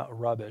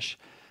rubbish.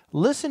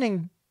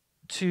 Listening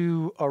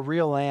to a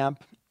real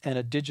amp and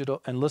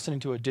listening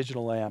to a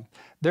digital amp,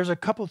 there's a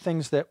couple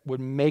things that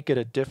would make it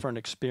a different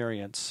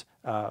experience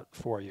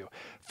for you.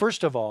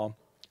 First of all,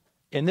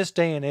 in this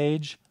day and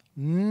age,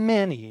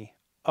 many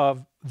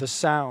of the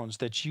sounds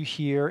that you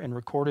hear in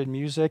recorded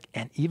music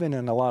and even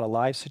in a lot of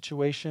live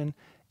situation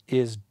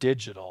is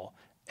digital,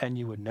 and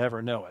you would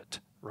never know it,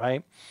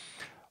 right?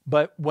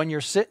 But when you're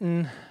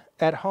sitting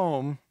at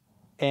home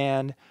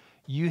and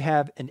you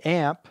have an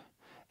amp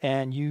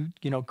and you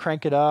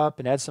crank it up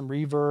and add some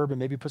reverb and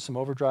maybe put some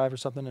overdrive or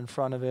something in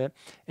front of it,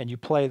 and you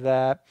play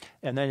that,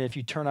 and then if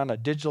you turn on a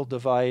digital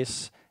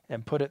device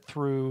and put it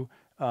through,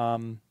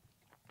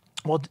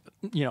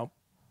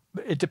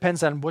 it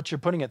depends on what you're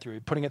putting it through.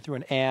 You're putting it through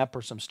an amp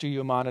or some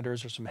studio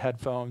monitors or some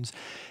headphones.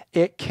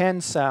 It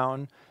can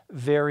sound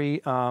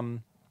very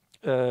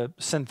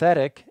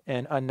synthetic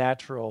and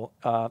unnatural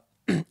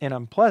and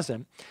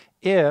unpleasant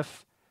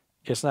if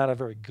it's not a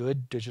very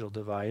good digital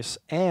device,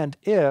 and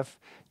if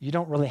you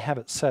don't really have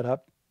it set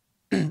up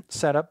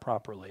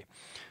properly.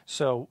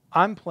 So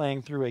I'm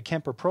playing through a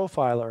Kemper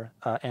Profiler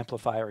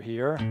amplifier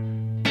here.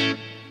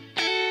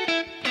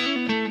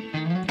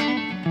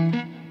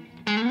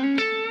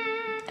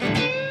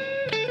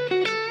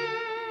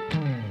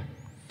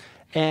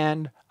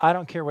 And I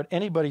don't care what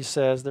anybody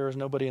says, there is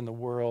nobody in the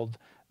world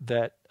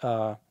that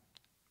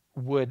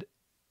would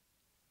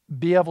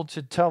be able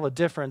to tell the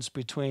difference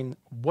between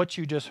what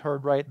you just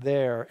heard right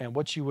there and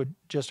what you would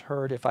just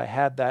heard if I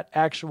had that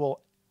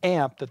actual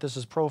amp that this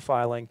is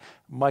profiling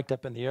mic'd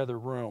up in the other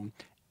room.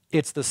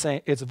 It's the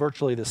same. It's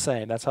virtually the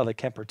same. That's how the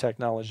Kemper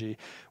technology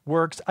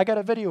works. I got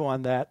a video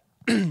on that.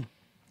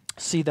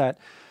 See that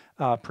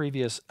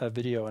previous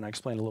video, and I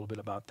explained a little bit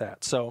about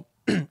that. So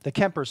the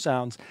Kemper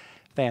sounds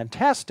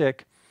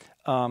fantastic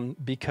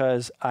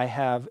because I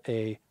have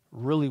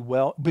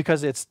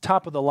because it's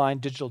top of the line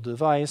digital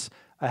device,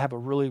 I have a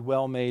really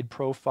well-made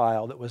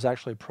profile that was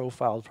actually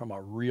profiled from a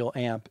real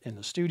amp in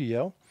the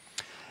studio.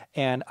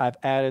 And I've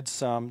added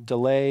some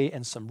delay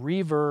and some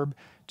reverb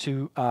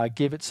to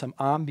give it some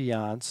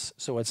ambiance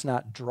so it's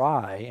not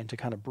dry and to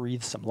kind of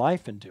breathe some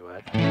life into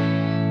it.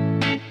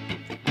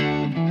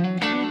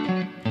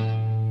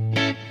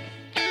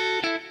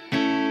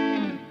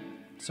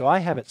 So I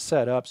have it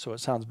set up so it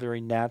sounds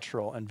very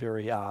natural and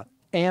very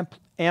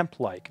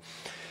amp-like.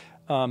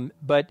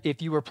 But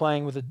if you were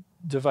playing with a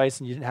device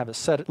and you didn't have it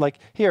set, like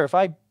here, if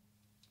I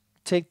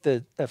take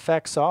the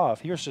effects off,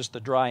 here's just the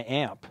dry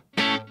amp.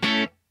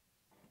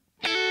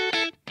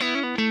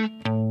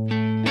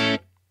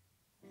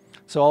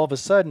 So all of a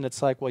sudden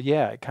it's like, well,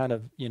 yeah, it kind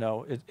of,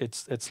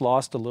 it's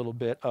lost a little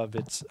bit of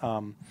its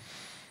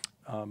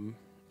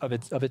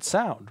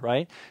sound,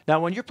 right?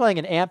 Now, when you're playing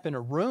an amp in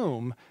a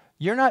room,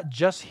 you're not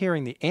just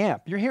hearing the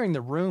amp, you're hearing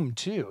the room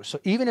too. So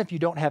even if you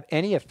don't have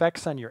any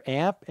effects on your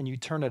amp and you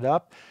turn it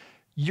up,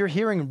 you're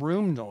hearing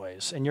room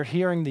noise and you're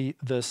hearing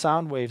the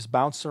sound waves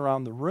bounce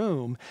around the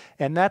room,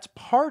 and that's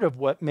part of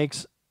what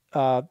makes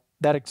that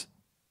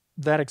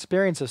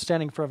experience of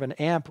standing in front of an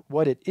amp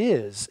what it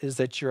is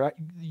that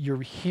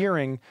you're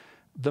hearing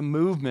the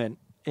movement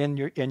and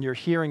you're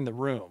hearing the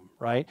room,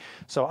 right?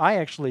 So I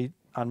actually,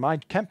 on my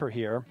Kemper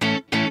here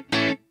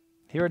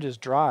it is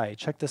dry.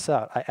 Check this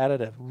out. I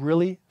added a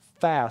really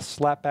fast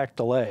slapback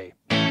delay.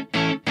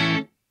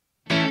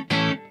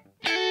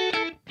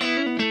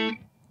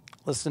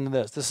 Listen to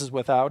this. This is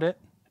without it.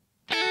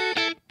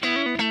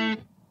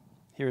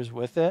 Here's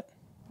with it.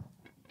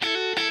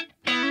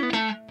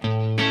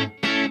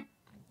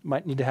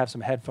 Might need to have some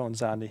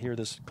headphones on to hear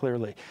this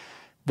clearly.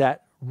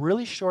 That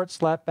really short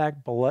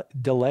slapback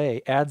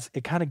delay adds,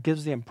 it kind of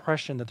gives the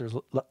impression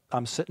that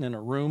I'm sitting in a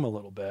room a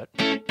little bit.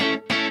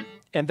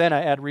 And then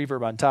I add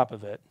reverb on top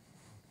of it.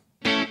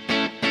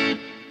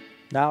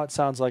 Now it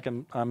sounds like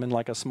I'm in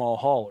like a small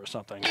hall or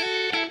something.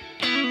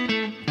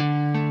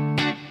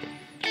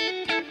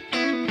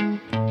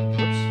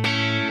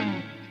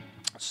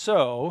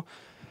 So,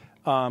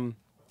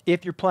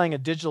 if you're playing a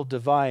digital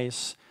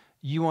device,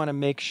 you want to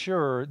make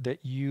sure that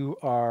you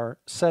are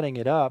setting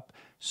it up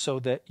so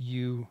that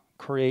you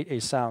create a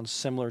sound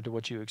similar to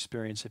what you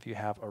experience if you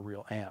have a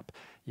real amp.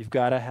 You've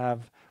got to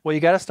have, well, you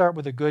got to start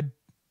with a good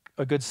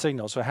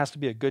signal, so it has to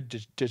be a good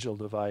digital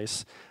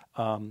device.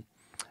 But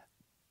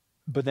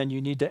then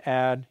you need to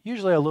add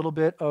usually a little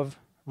bit of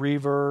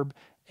reverb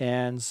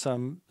and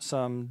some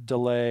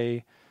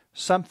delay,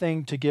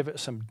 something to give it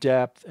some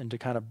depth and to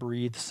kind of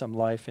breathe some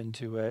life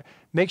into it.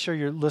 Make sure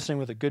you're listening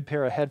with a good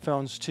pair of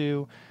headphones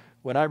too.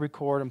 When I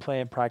record and play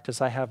in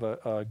practice, I have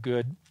a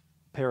good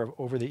pair of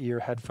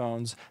over-the-ear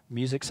headphones.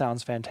 Music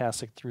sounds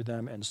fantastic through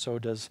them, and so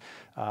does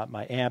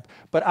my amp.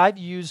 But I've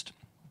used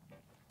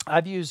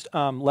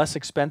less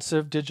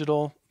expensive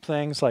digital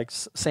things like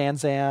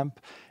SansAmp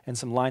and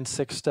some Line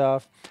 6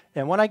 stuff.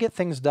 And when I get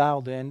things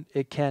dialed in,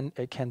 it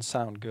can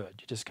sound good.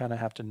 You just kind of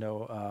have to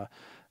know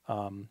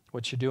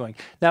what you're doing.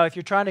 Now, if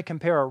you're trying to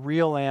compare a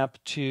real amp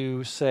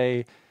to,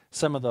 say,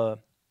 some of the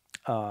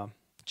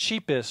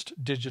cheapest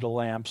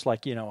digital amps,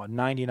 like, you know, a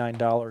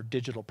 $99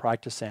 digital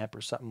practice amp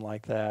or something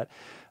like that,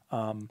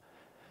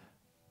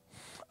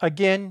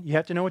 again, you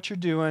have to know what you're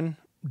doing.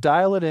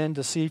 Dial it in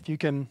to see if you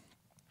can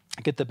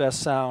get the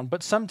best sound.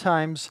 But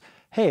sometimes,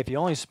 hey, if you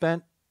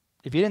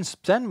didn't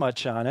spend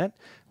much on it,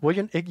 well,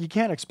 you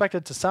can't expect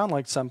it to sound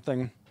like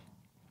something,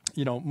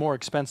 you know, more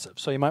expensive.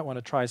 So you might want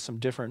to try some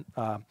different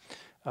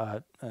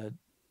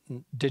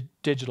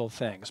digital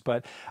things.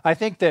 But I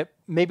think that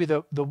maybe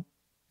the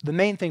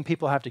main thing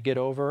people have to get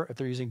over if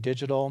they're using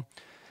digital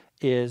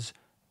is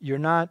you're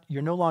no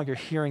longer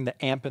hearing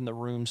the amp in the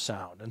room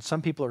sound. And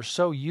some people are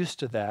so used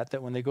to that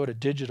when they go to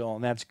digital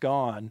and that's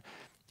gone,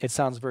 it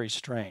sounds very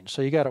strange.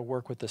 So you got to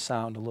work with the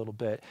sound a little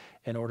bit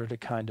in order to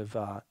kind of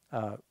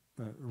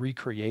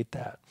recreate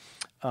that.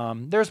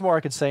 There's more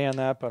I could say on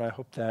that, but I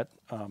hope that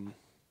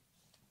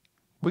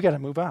we got to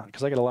move on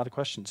because I got a lot of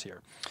questions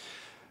here.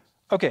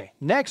 Okay,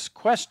 next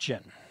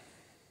question.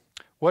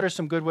 What are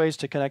some good ways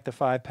to connect the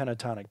 5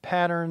 pentatonic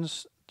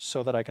patterns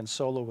so that I can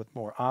solo with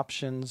more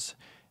options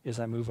as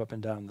I move up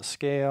and down the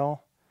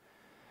scale?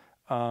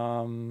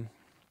 The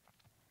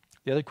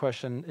other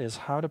question is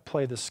how to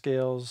play the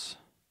scales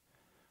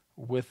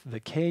with the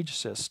Cage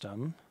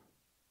system.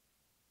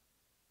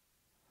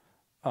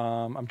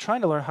 I'm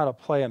trying to learn how to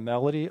play a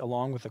melody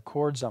along with the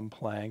chords I'm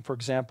playing. For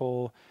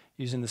example,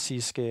 using the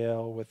C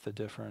scale with the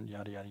different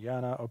yada, yada,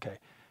 yada. Okay.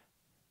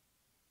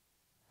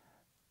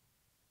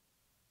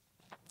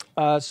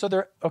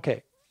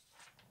 Okay.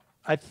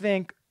 I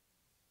think,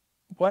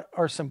 what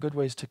are some good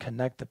ways to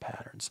connect the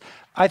patterns?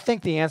 I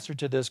think the answer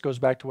to this goes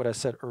back to what I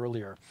said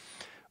earlier.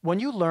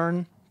 When you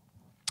learn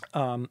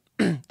the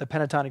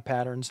pentatonic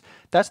patterns,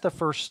 that's the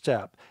first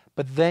step.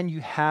 But then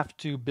you have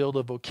to build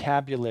a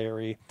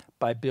vocabulary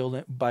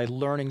by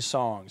learning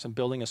songs and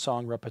building a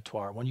song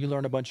repertoire. When you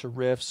learn a bunch of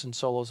riffs and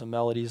solos and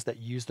melodies that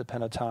use the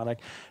pentatonic,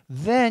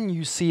 then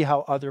you see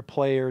how other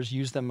players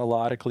use them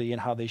melodically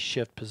and how they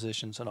shift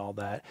positions and all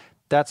that.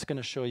 That's going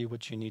to show you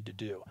what you need to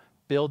do.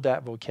 Build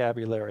that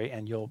vocabulary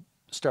and you'll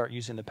start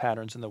using the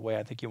patterns in the way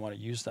I think you want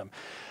to use them.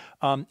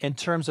 In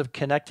terms of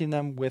connecting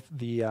them with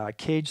the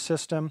Cage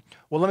system,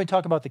 well, let me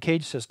talk about the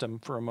Cage system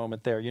for a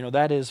moment there. You know,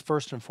 that is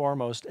first and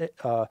foremost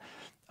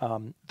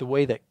the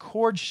way that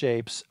chord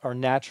shapes are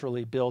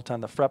naturally built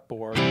on the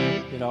fretboard,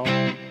 you know.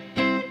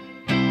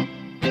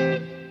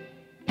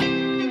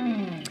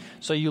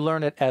 So you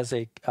learn it as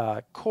a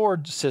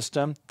chord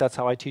system. That's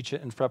how I teach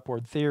it in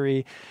fretboard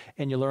theory.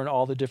 And you learn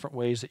all the different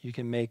ways that you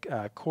can make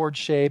chord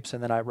shapes.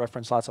 And then I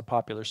reference lots of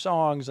popular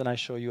songs, and I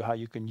show you how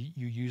you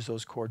use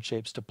those chord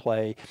shapes to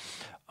play,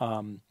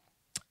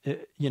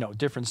 you know,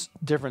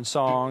 different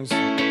songs.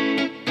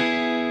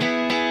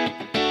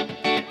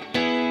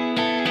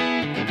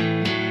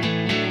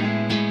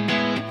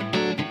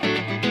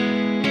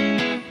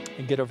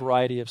 And get a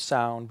variety of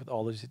sound with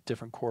all these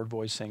different chord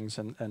voicings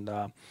and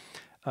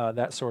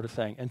that sort of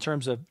thing. In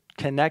terms of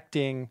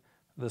connecting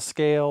the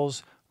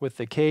scales with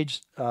the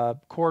Cage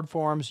chord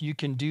forms, you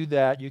can do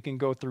that. You can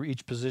go through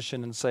each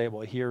position and say,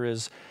 well, here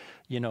is,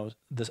 you know,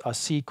 a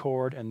C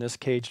chord in this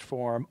caged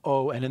form.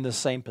 Oh, and in the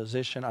same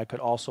position, I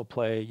could also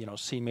play, you know,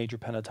 C major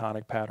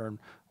pentatonic pattern,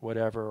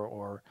 whatever,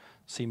 or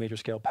C major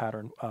scale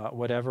pattern,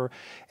 whatever.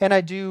 And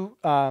I do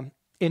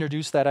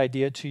introduce that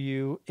idea to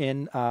you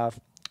in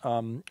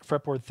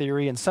fretboard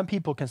theory, and some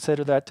people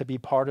consider that to be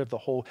part of the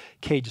whole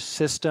Cage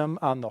system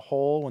on the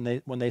whole.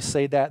 When they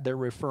say that, they're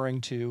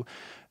referring to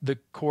the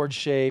chord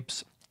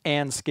shapes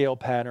and scale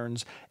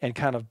patterns and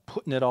kind of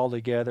putting it all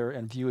together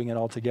and viewing it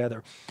all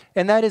together.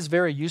 And that is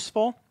very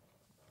useful.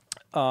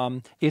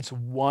 It's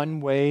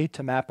one way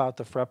to map out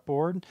the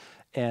fretboard,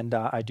 and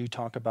I do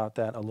talk about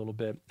that a little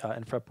bit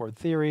in fretboard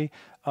theory.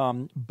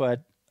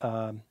 But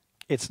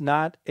it's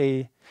not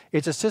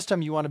it's a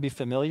system you want to be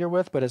familiar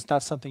with, but it's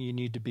not something you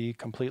need to be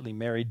completely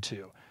married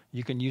to.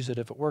 You can use it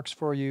if it works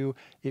for you.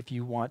 If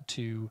you want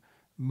to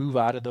move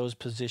out of those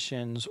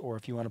positions, or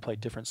if you want to play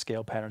different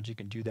scale patterns, you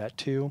can do that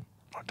too.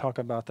 I'll talk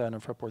about that in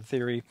fretboard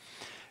theory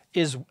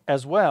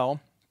as well.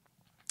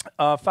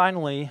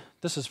 Finally,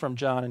 this is from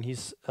John, and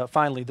he's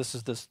finally, this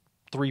is this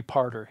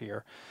three-parter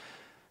here.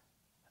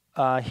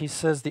 He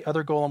says, the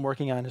other goal I'm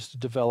working on is to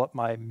develop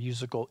my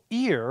musical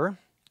ear.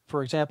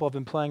 For example, I've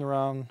been playing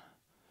around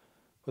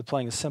with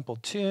playing a simple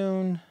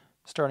tune,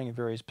 starting in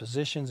various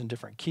positions in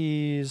different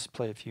keys,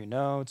 play a few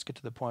notes, get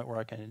to the point where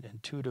I can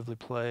intuitively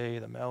play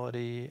the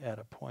melody at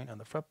a point on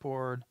the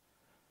fretboard.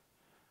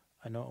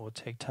 I know it will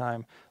take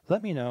time.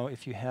 Let me know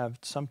if you have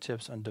some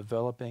tips on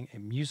developing a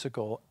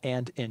musical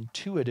and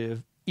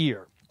intuitive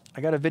ear.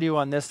 I got a video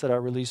on this that I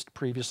released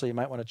previously. You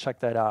might want to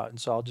check that out. And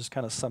so I'll just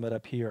kind of sum it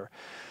up here.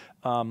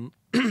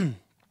 I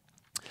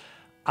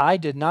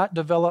did not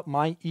develop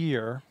my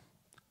ear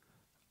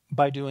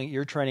by doing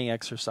ear training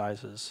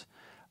exercises.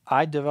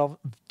 I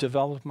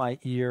developed my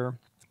ear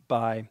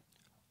by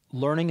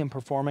learning and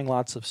performing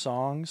lots of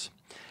songs,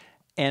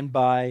 and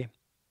by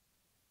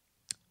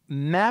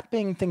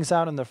mapping things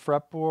out on the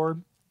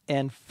fretboard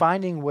and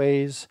finding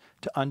ways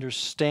to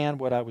understand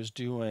what I was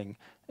doing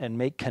and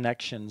make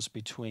connections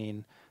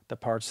between the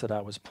parts that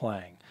I was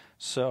playing.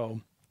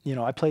 So, you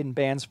know, I played in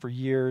bands for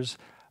years.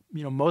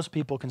 You know, most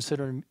people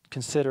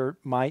consider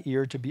my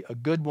ear to be a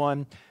good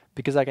one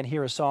because I can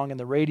hear a song in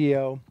the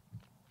radio,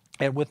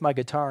 and with my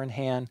guitar in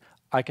hand,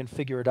 I can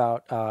figure it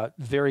out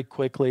very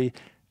quickly.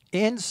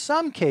 In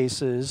some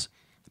cases,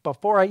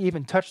 before I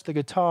even touch the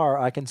guitar,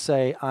 I can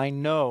say, I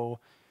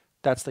know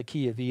that's the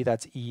key of E,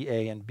 that's E,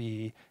 A, and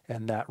B,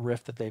 and that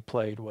riff that they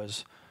played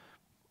was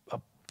a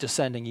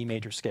descending E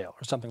major scale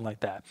or something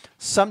like that.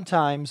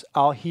 Sometimes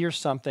I'll hear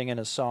something in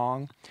a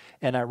song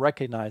and I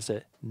recognize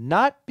it,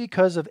 not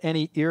because of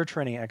any ear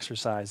training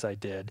exercise I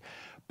did,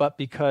 but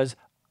because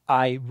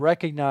I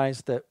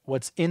recognize that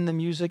what's in the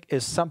music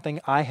is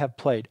something I have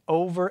played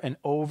over and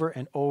over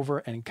and over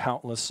in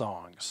countless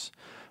songs,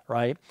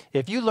 right?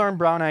 If you learn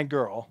Brown Eyed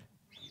Girl,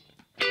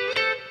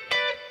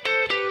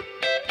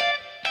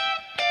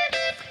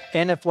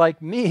 and if,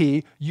 like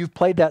me, you've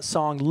played that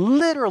song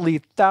literally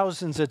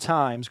thousands of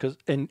times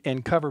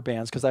in cover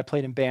bands, because I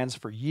played in bands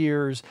for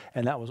years,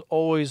 and that was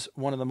always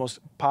one of the most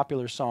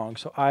popular songs.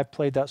 So I've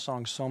played that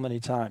song so many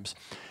times.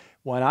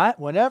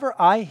 Whenever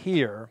I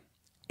hear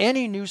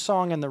any new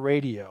song on the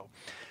radio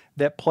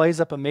that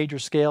plays up a major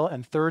scale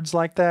and thirds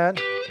like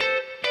that,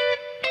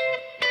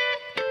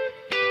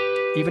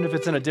 even if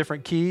it's in a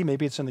different key,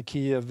 maybe it's in the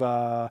key of D,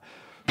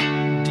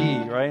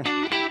 right?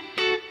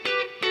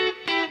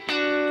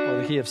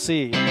 Or the key of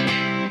C.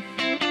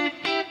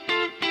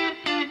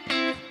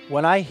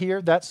 When I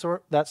hear that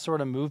sort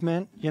of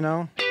movement, you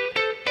know,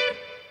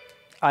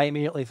 I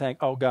immediately think,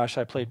 oh gosh,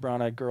 I played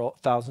Brown Eyed Girl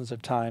thousands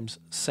of times,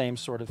 same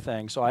sort of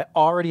thing. So I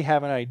already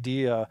have an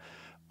idea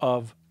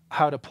of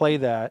how to play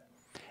that,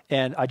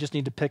 and I just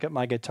need to pick up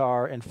my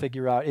guitar and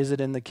figure out, is it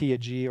in the key of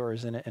G or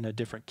is it in a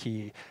different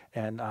key?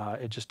 And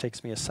it just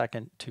takes me a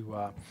second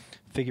to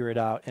figure it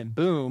out, and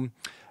boom,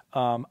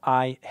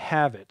 I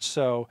have it.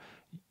 So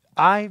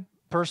I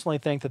personally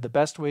think that the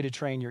best way to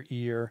train your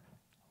ear,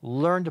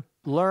 learn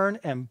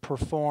and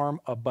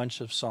perform a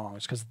bunch of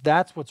songs, because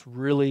that's what's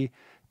really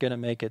going to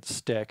make it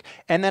stick.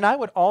 And then I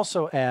would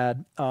also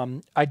add,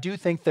 I do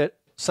think that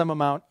some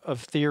amount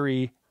of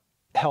theory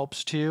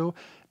helps too,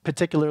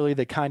 particularly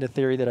the kind of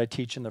theory that I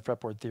teach in the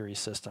fretboard theory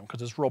system,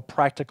 because it's real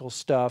practical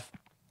stuff,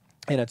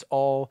 and it's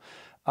all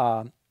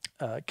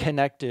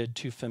connected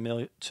to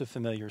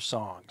familiar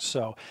songs.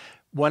 So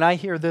when I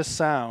hear this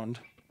sound,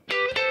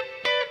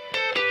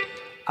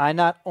 I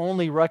not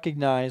only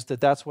recognize that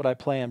that's what I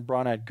play in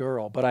Brown Eyed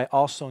Girl, but I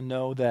also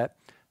know that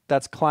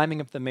that's climbing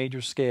up the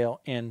major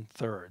scale in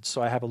thirds.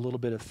 So I have a little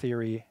bit of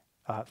theory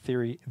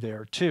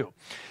there too.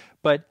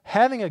 But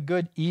having a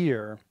good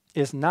ear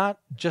is not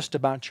just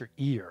about your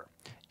ear.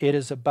 It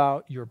is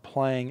about your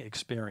playing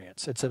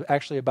experience. It's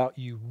actually about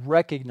you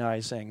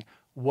recognizing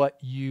what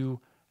you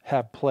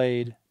have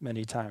played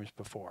many times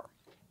before.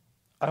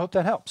 I hope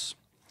that helps.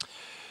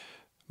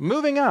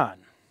 Moving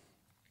on.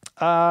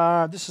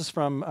 This is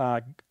from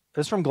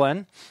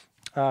Glenn.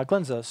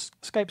 Glenn's a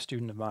Skype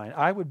student of mine.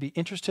 I would be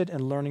interested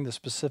in learning the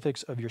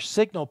specifics of your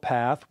signal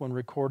path when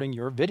recording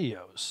your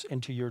videos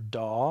into your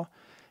DAW,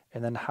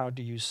 and then how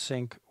do you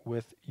sync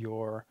with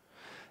your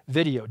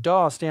video.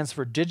 DAW stands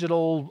for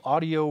Digital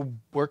Audio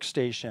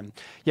Workstation.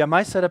 Yeah,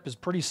 my setup is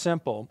pretty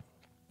simple.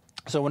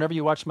 So whenever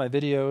you watch my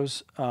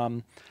videos,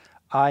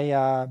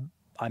 I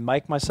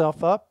mic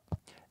myself up,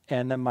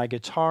 and then my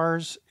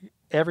guitars,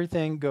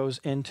 everything goes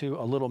into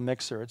a little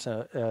mixer. It's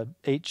a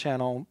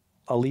 8-channel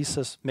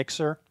Alesis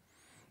mixer.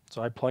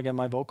 So I plug in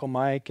my vocal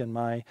mic and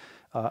my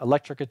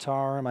electric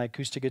guitar and my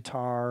acoustic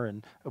guitar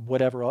and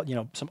whatever,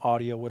 some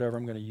audio, whatever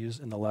I'm going to use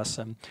in the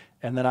lesson.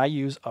 And then I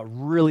use a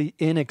really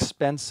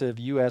inexpensive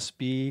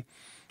USB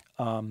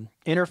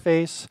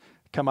interface,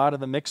 come out of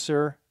the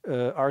mixer,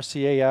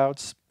 RCA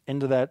outs,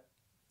 into that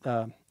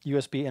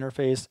USB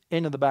interface,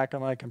 into the back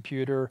of my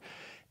computer,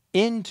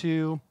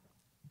 into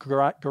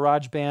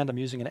GarageBand. I'm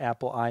using an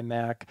Apple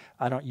iMac.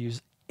 I don't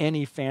use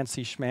any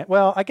fancy schman.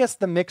 Well, I guess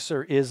the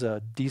mixer is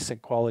a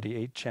decent quality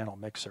 8-channel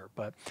mixer,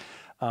 but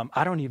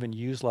I don't even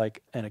use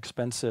like an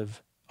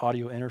expensive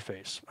audio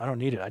interface. I don't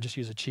need it. I just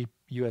use a cheap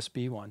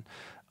USB one.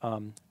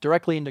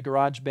 Directly into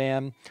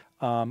GarageBand,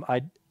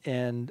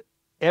 and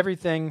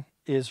everything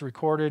is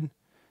recorded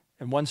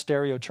in one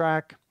stereo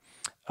track.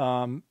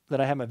 Then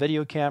I have my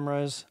video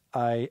cameras.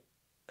 I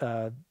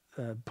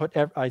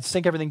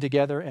sync everything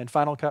together in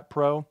Final Cut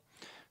Pro.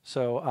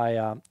 So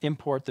I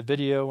import the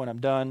video when I'm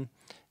done,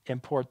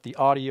 import the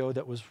audio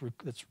that's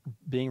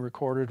being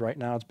recorded. Right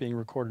now it's being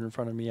recorded in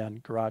front of me on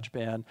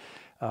GarageBand.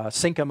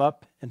 Sync them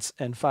up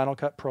in Final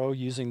Cut Pro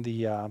using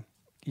the, I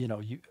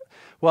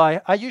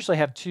usually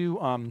have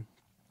two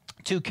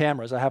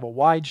cameras. I have a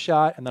wide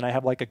shot and then I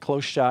have like a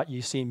close shot.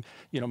 You see,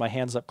 my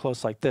hands up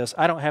close like this.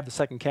 I don't have the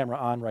second camera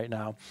on right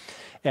now.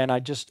 And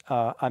I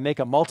make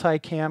a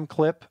multi-cam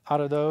clip out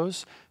of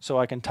those so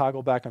I can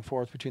toggle back and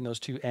forth between those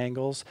two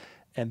angles.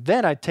 And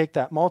then I take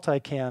that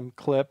multi-cam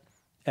clip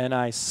and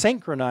I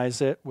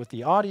synchronize it with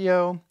the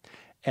audio,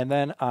 and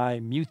then I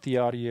mute the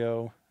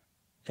audio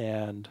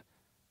and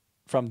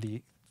from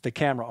the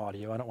camera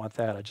audio. I don't want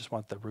that. I just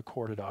want the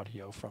recorded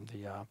audio from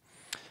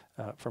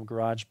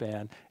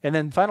GarageBand. And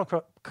then Final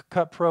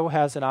Cut Pro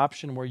has an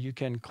option where you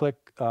can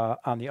click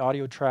on the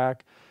audio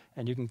track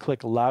and you can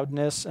click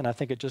loudness, and I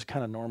think it just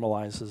kind of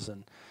normalizes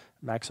and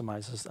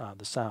maximizes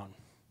the sound.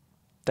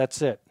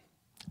 That's it.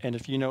 And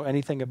if you know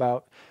anything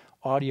about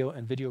audio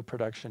and video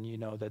production, you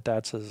know that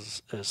that's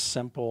as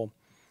simple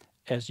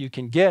as you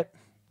can get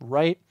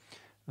right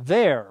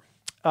there.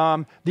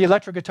 The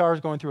electric guitar is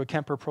going through a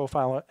Kemper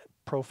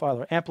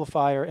profiler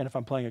amplifier, and if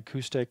I'm playing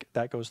acoustic,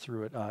 that goes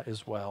through it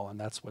as well, and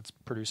that's what's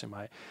producing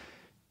my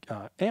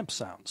amp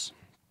sounds.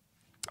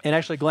 And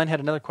actually, Glenn had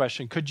another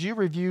question. Could you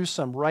review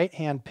some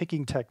right-hand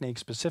picking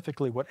techniques,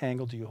 specifically what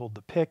angle do you hold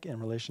the pick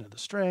in relation to the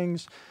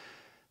strings,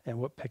 and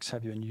what picks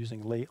have you been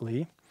using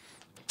lately?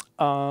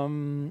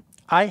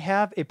 I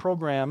have a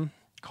program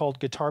called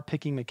Guitar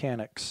Picking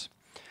Mechanics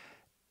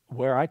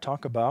where I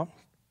talk about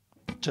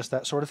just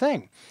that sort of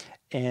thing.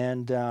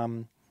 And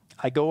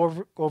I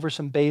go over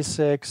some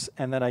basics,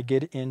 and then I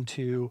get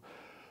into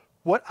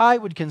what I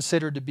would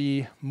consider to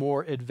be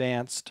more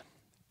advanced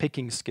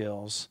picking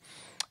skills,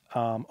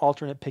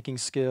 alternate picking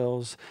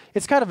skills.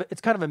 It's kind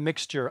of a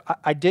mixture.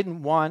 I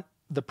didn't want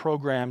the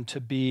program to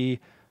be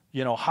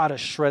how to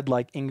shred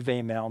like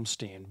Yngwie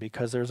Malmsteen,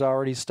 because there's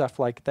already stuff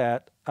like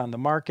that on the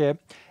market,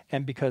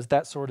 and because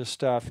that sort of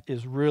stuff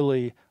is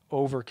really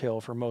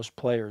overkill for most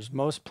players.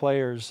 Most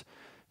players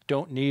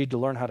don't need to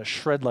learn how to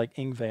shred like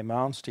Yngwie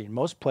Malmsteen.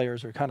 Most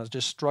players are kind of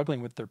just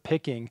struggling with their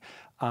picking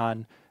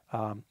on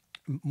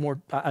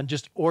on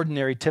just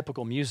ordinary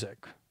typical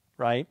music,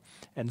 right?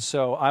 And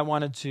so I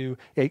wanted to,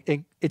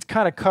 it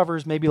kind of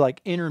covers maybe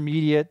like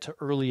intermediate to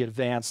early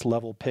advanced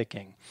level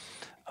picking.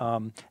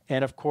 And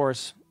of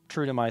course,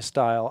 true to my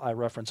style, I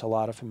reference a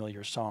lot of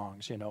familiar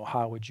songs.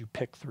 How would you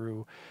pick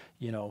through,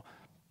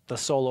 the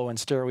solo in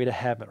Stairway to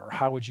Heaven, or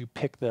how would you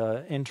pick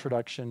the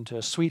introduction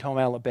to Sweet Home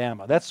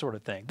Alabama, that sort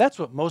of thing. That's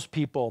what most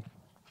people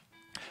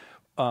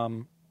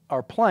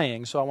are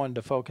playing, so I wanted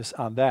to focus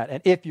on that.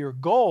 And if your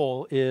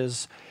goal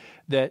is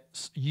that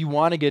you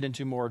want to get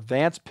into more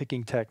advanced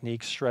picking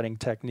techniques, shredding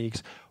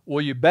techniques,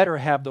 well, you better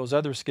have those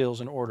other skills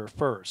in order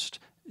first.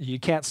 You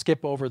can't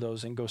skip over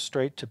those and go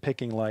straight to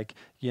picking like,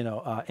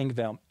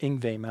 Yngwie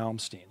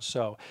Malmsteen.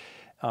 So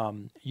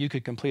you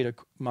could complete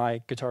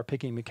my Guitar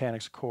Picking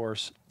Mechanics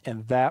course,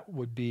 and that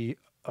would be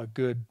a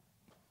good,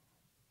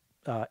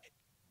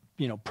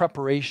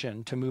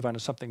 preparation to move on to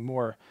something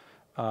more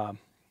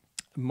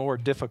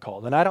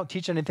difficult. And I don't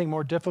teach anything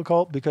more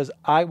difficult because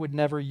I would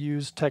never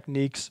use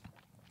techniques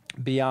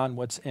beyond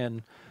what's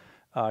in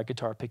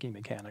Guitar Picking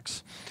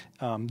Mechanics.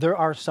 There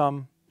are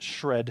some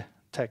shred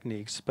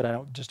techniques, but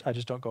I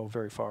just don't go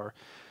very far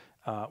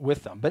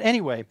with them. But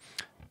anyway,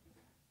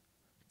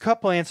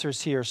 couple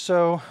answers here.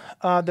 So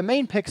the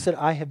main picks that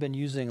I have been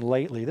using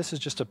lately, this is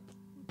just a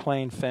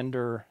plain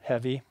Fender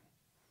Heavy.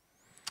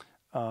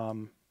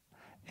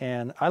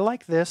 And I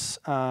like this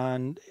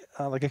on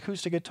like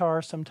acoustic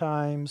guitar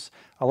sometimes.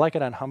 I like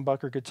it on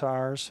humbucker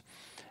guitars.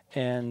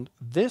 And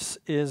this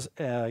is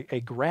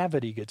a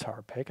gravity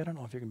guitar pick. I don't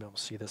know if you're going to be able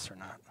to see this or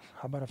not.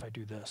 How about if I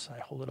do this? I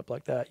hold it up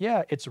like that.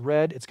 Yeah, it's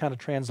red. It's kind of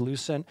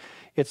translucent.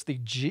 It's the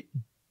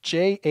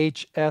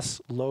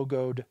JHS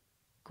logoed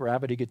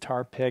gravity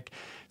guitar pick.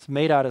 It's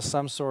made out of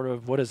some sort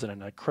of, what is it, an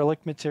acrylic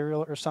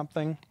material or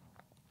something?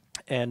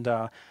 And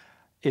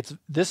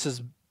this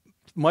is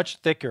much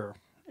thicker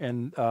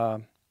and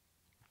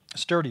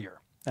sturdier.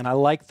 And I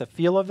like the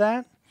feel of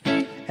that.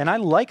 And I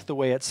like the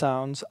way it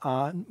sounds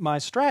on my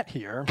Strat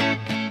here.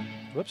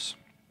 whoops,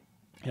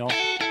 you know.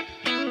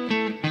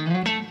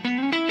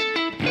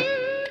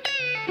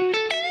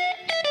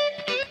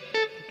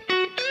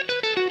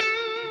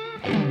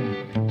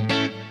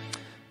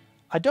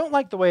 I don't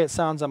like the way it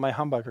sounds on my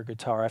humbucker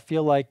guitar. I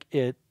feel like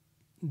it's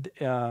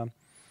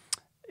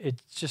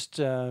just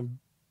it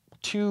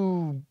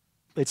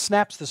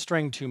snaps the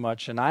string too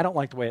much, and I don't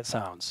like the way it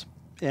sounds.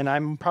 And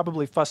I'm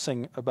probably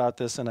fussing about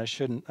this, and I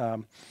shouldn't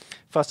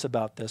fuss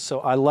about this.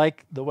 So I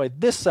like the way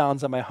this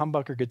sounds on my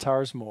humbucker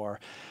guitars more.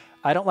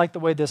 I don't like the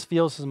way this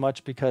feels as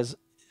much because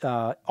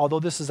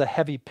although this is a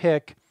heavy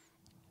pick,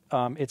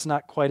 it's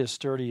not quite as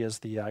sturdy as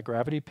the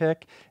gravity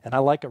pick. And I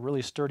like a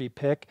really sturdy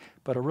pick,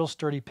 but a real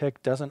sturdy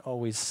pick doesn't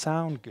always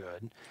sound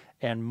good.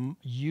 And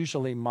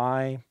usually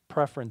my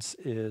preference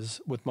is,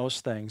 with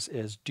most things,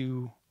 is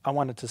I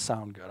want it to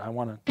sound good. I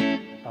want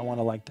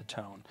to like the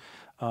tone.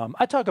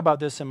 I talk about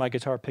this in my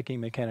guitar picking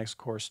mechanics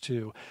course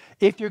too.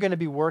 If you're going to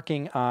be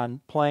working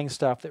on playing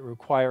stuff that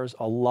requires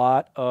a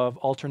lot of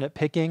alternate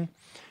picking,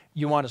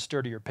 you want a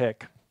sturdier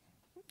pick.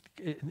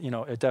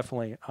 It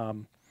definitely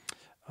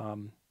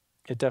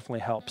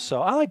helps.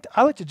 So I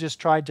like to just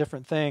try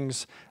different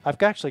things.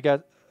 I've actually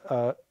got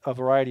a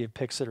variety of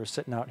picks that are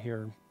sitting out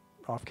here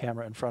off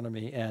camera in front of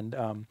me, and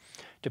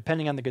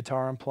depending on the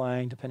guitar I'm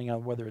playing, depending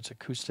on whether it's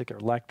acoustic or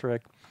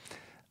electric,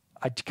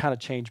 I kind of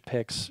change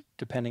picks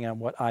depending on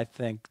what I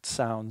think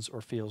sounds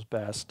or feels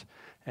best,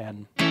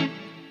 and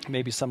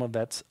maybe some of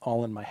that's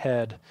all in my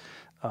head.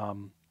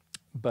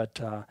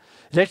 But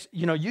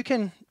you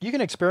can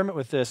experiment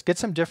with this. Get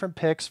some different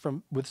picks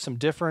with some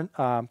different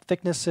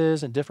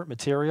thicknesses and different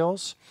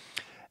materials,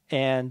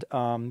 and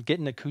get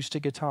an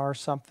acoustic guitar or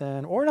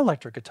something, or an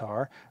electric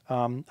guitar.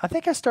 I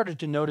think I started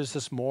to notice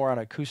this more on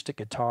acoustic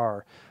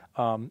guitar.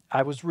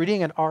 I was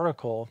reading an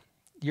article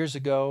years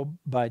ago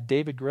by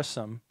David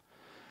Grissom,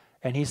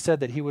 and he said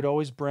that he would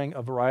always bring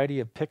a variety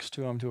of picks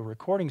to him to a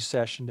recording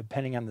session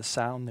depending on the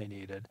sound they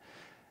needed.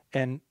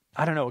 And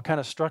I don't know, it kind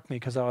of struck me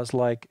because I was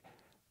like,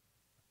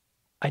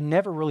 I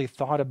never really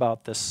thought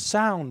about the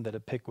sound that a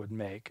pick would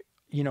make.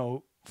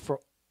 For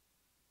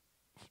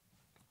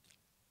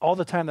all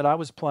the time that I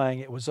was playing,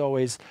 it was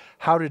always,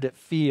 how did it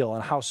feel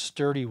and how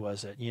sturdy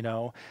was it,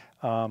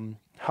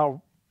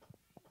 how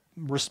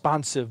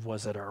responsive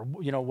was it, or,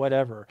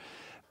 whatever.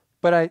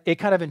 But it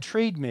kind of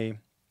intrigued me.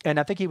 And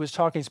I think he was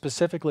talking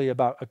specifically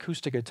about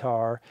acoustic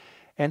guitar.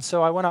 And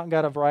so I went out and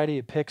got a variety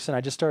of picks, and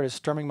I just started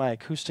strumming my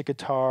acoustic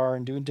guitar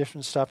and doing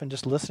different stuff and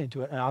just listening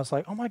to it. And I was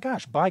like, oh my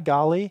gosh, by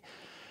golly,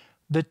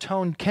 the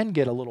tone can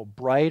get a little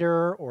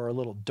brighter or a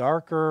little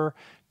darker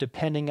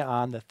depending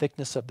on the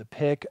thickness of the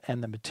pick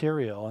and the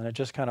material. And it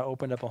just kind of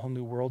opened up a whole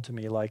new world to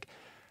me. Like,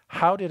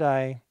 how did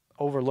I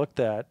overlook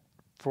that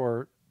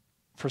for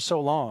so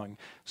long?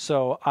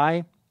 So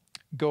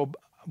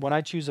when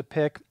I choose a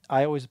pick,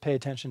 I always pay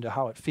attention to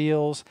how it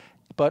feels,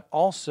 but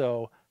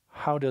also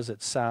how does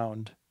it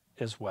sound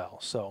as well.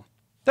 So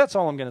that's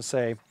all I'm going to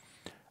say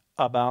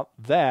about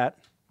that.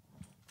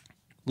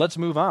 Let's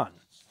move on.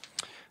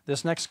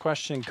 This next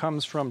question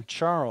comes from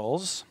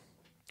Charles.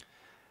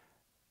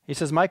 He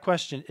says, my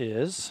question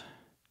is,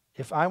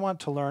 if I want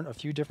to learn a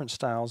few different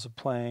styles of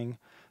playing,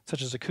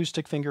 such as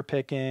acoustic finger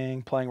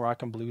picking, playing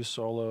rock and blues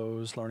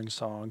solos, learning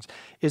songs,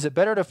 is it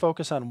better to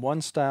focus on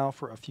one style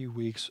for a few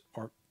weeks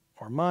or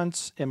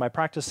months in my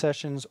practice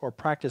sessions, or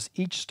practice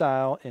each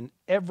style in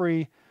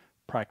every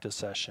practice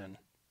session?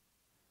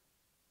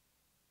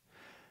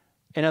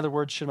 In other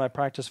words, should my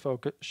practice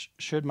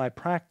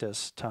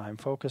time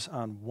focus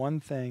on one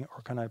thing,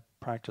 or can I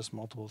practice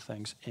multiple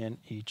things in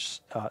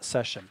each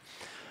session?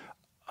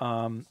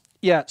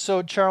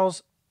 So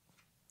Charles,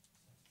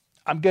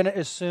 I'm going to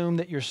assume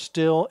that you're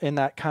still in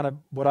that kind of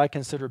what I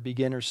consider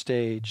beginner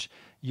stage.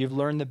 You've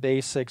learned the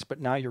basics, but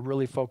now you're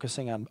really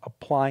focusing on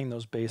applying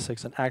those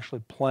basics and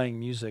actually playing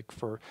music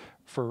for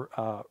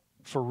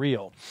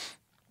real.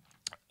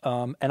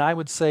 And I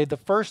would say the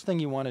first thing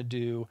you want to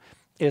do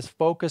is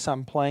focus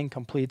on playing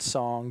complete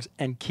songs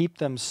and keep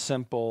them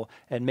simple,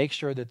 and make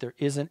sure that there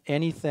isn't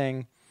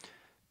anything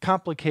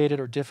complicated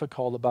or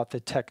difficult about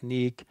the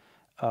technique,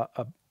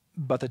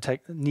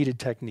 needed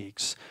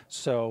techniques.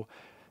 So,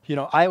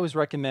 I always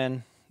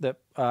recommend that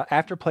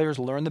after players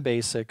learn the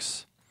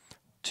basics,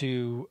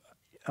 to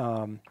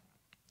learn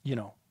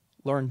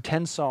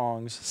 10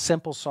 songs,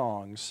 simple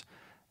songs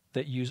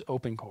that use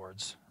open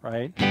chords,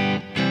 right?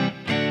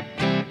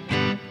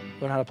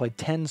 Learn how to play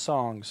 10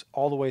 songs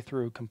all the way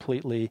through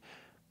completely,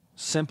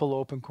 simple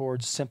open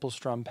chords, simple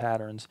strum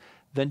patterns.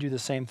 Then do the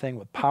same thing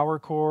with power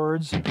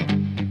chords.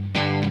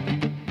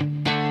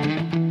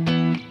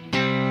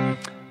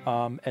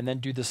 And then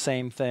do the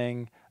same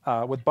thing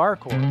with bar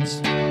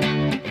chords.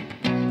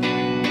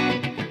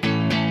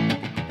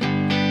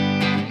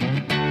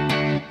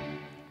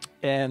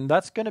 And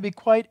that's going to be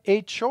quite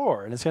a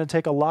chore, and it's going to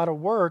take a lot of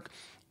work,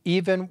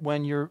 even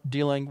when you're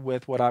dealing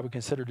with what I would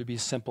consider to be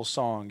simple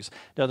songs.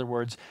 In other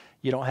words,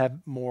 you don't have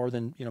more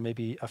than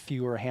maybe a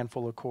few or a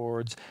handful of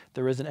chords.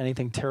 There isn't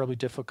anything terribly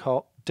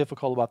difficult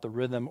about the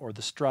rhythm or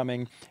the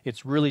strumming.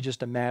 It's really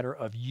just a matter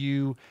of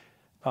you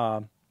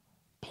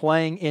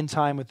playing in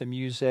time with the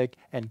music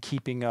and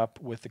keeping up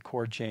with the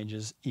chord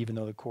changes, even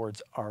though the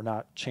chords are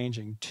not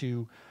changing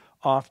too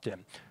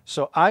often.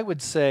 So I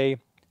would say,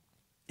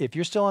 if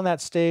you're still on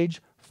that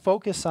stage,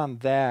 focus on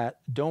that.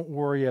 Don't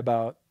worry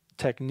about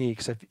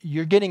techniques. If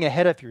you're getting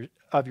ahead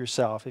of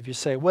yourself, if you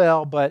say,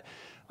 well, but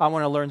I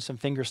want to learn some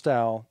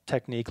fingerstyle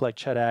technique like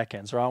Chet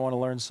Atkins, or I want to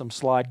learn some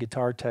slide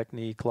guitar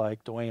technique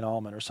like Duane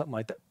Allman or something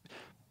like that,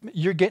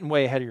 you're getting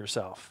way ahead of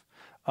yourself.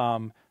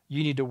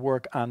 You need to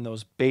work on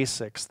those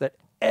basics that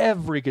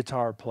every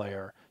guitar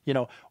player,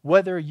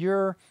 whether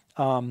you're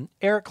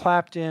Eric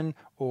Clapton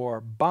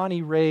or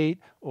Bonnie Raitt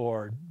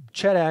or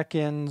Chet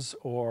Atkins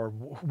or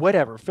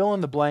whatever, fill in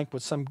the blank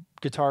with some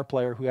guitar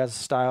player who has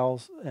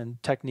styles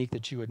and technique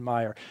that you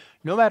admire.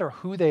 No matter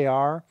who they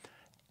are,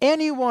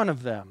 any one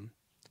of them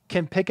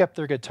can pick up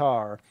their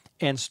guitar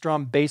and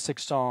strum basic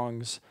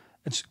songs,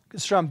 and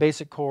strum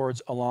basic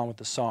chords along with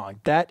the song.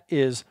 That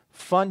is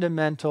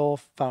fundamental,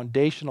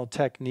 foundational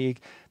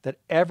technique that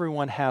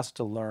everyone has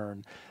to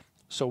learn.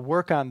 So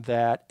work on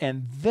that,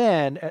 and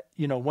then,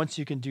 once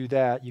you can do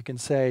that, you can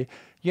say,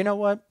 you know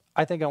what,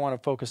 I think I want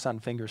to focus on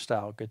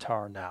fingerstyle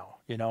guitar now.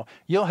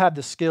 You'll have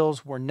the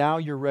skills where now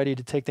you're ready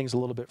to take things a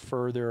little bit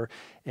further,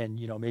 and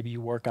maybe you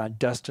work on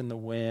Dust in the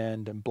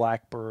Wind and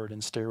Blackbird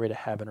and Stairway to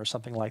Heaven or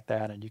something like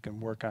that, and you can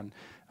work on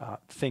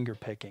finger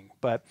picking.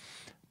 But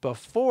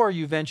before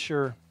you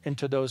venture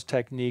into those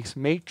techniques,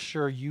 make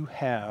sure you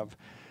have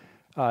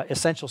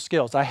essential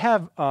skills. I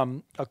have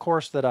a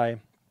course that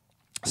I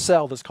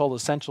sell that's called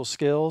Essential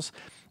Skills,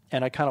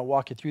 and I kind of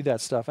walk you through that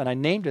stuff. And I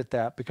named it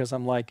that because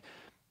I'm like,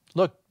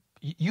 look,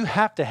 you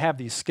have to have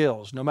these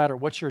skills no matter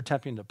what you're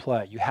attempting to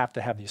play. You have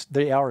to have these.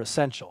 They are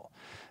essential.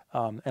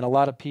 And a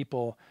lot of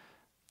people,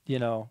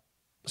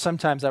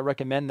 sometimes I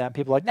recommend that.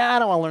 People are like, nah, I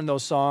don't want to learn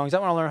those songs. I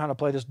want to learn how to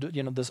play this,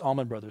 this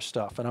Allman Brothers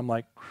stuff. And I'm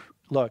like,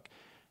 look,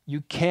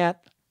 you can't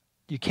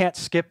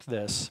skip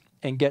this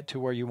and get to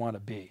where you want to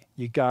be.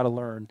 You got to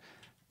learn.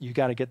 You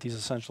got to get these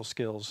essential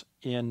skills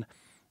in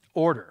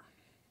order.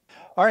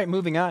 All right,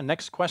 moving on.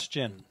 Next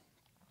question.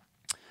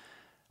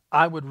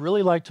 I would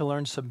really like to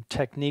learn some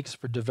techniques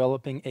for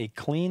developing a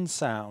clean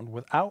sound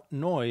without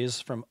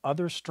noise from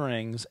other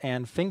strings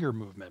and finger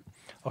movement.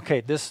 Okay,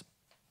 this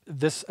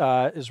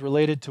is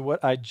related to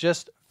what I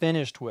just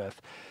finished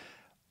with.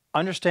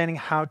 Understanding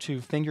how to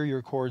finger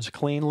your chords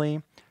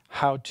cleanly,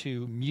 how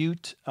to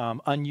mute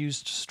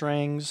unused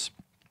strings,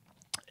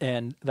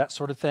 and that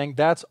sort of thing.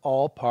 That's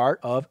all part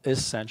of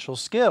essential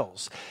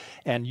skills.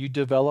 And you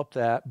develop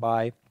that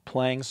by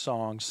playing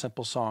songs,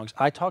 simple songs.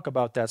 I talk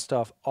about that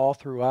stuff all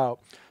throughout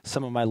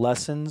some of my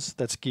lessons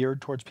that's geared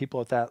towards people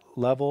at that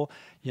level.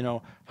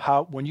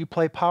 How when you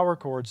play power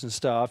chords and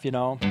stuff,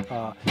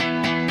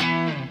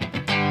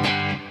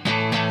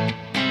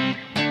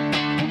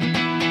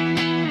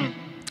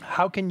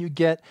 how can you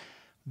get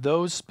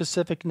those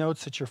specific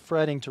notes that you're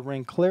fretting to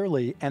ring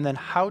clearly, and then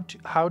how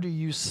do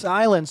you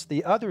silence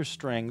the other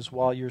strings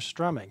while you're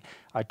strumming?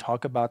 I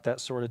talk about that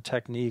sort of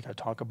technique. I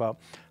talk about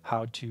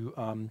how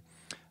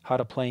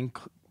to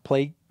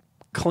play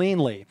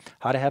cleanly,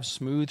 how to have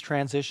smooth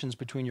transitions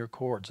between your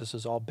chords. This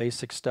is all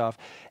basic stuff,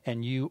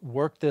 and you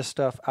work this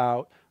stuff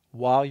out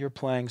while you're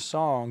playing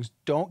songs.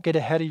 Don't get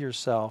ahead of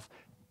yourself.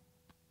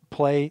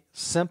 Play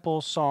simple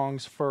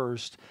songs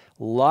first,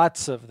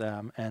 lots of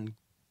them, and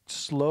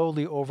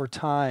slowly over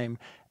time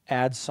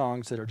add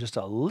songs that are just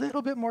a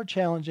little bit more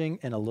challenging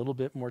and a little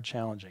bit more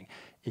challenging.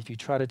 If you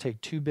try to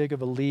take too big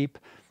of a leap,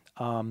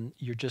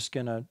 you're just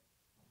going to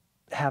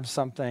have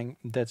something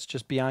that's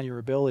just beyond your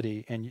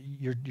ability, and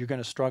you're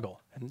going to struggle,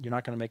 and you're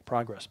not going to make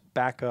progress.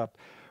 Back up,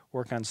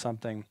 work on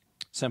something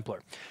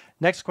simpler.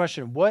 Next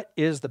question, what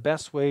is the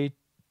best way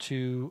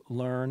to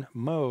learn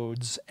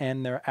modes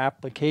and their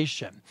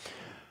application?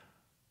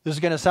 This is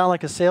going to sound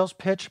like a sales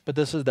pitch, but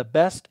this is the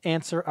best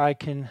answer I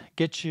can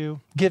give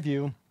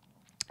you.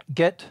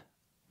 Get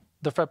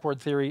the Fretboard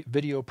Theory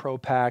Video Pro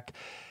Pack.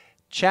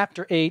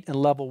 Chapter 8 and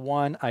Level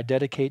 1 I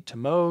dedicate to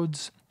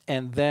modes,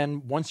 and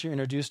then once you're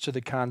introduced to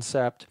the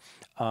concept,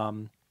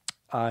 of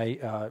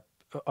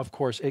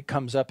course, it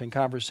comes up in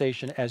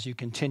conversation as you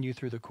continue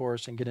through the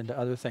course and get into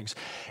other things.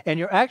 And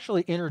you're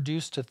actually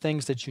introduced to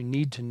things that you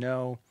need to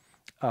know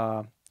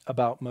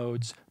about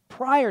modes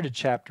prior to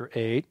Chapter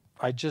 8.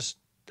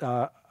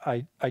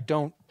 I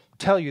don't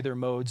tell you their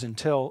modes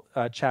until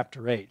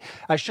Chapter 8.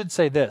 I should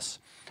say this.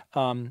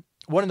 One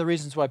of the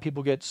reasons why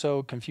people get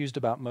so confused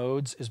about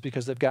modes is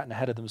because they've gotten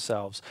ahead of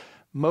themselves.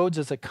 Modes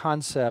is a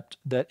concept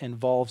that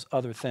involves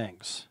other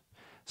things.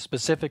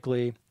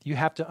 Specifically, you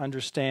have to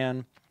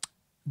understand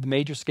the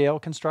major scale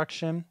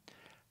construction,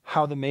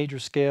 how the major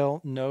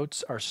scale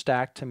notes are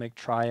stacked to make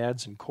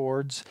triads and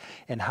chords,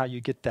 and how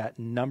you get that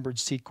numbered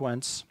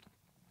sequence,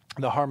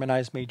 the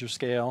harmonized major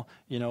scale,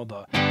 the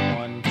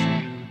 1,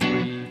 2,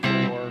 3,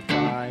 4,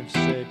 5,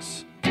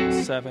 6,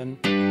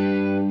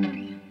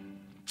 7.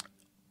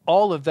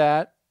 All of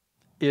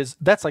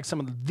that's like some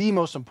of the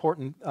most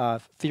important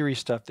theory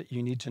stuff that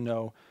you need to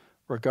know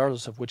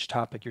regardless of which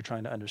topic you're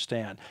trying to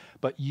understand.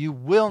 But you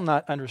will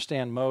not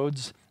understand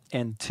modes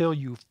until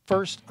you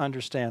first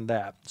understand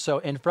that. So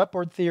in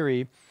fretboard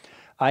theory,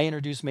 I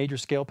introduce major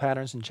scale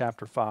patterns in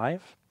chapter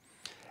 5.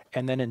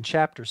 And then in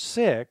chapter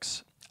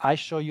 6, I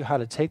show you how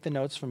to take the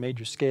notes from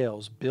major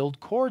scales, build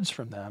chords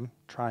from them,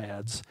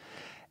 triads,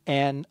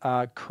 and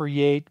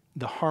create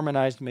the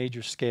harmonized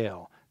major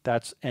scale.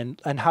 That's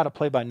and how to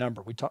play by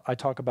number. I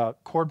talk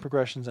about chord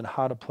progressions and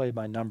how to play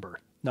by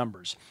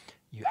numbers.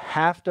 You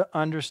have to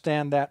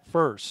understand that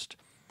first.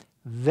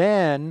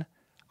 Then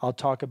I'll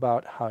talk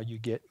about how you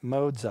get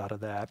modes out of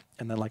that.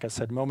 And then, like I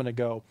said a moment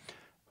ago,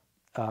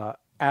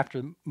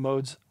 after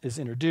modes is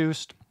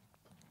introduced,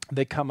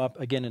 they come up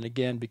again and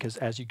again because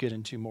as you get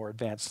into more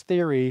advanced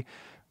theory,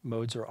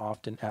 modes are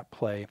often at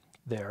play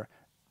there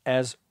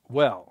as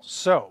well.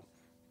 So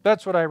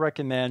that's what I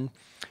recommend.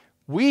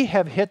 We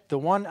have hit the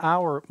 1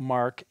 hour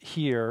mark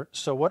here.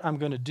 So what I'm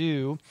going to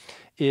do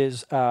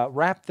is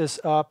wrap this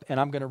up, and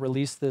I'm going to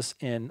release this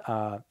in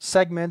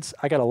segments.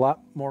 I got a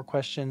lot more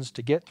questions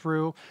to get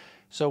through.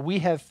 So we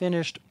have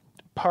finished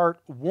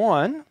part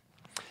 1.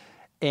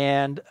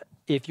 And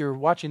if you're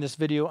watching this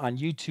video on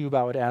YouTube,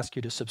 I would ask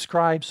you to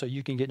subscribe so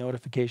you can get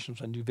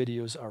notifications when new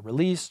videos are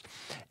released.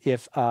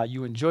 If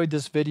you enjoyed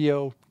this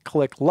video,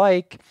 click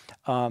like.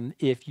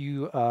 If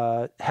you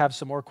have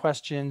some more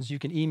questions, you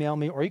can email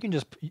me, or you can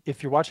just,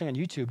 if you're watching on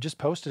YouTube, just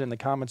post it in the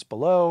comments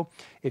below.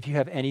 If you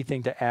have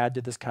anything to add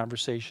to this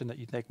conversation that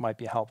you think might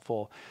be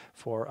helpful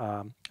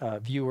for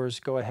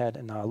viewers, go ahead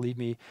and leave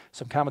me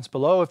some comments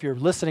below. If you're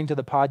listening to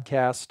the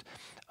podcast,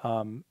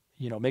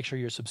 make sure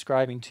you're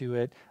subscribing to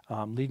it.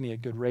 Leave me a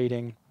good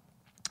rating.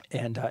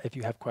 And if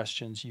you have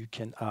questions, you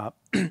can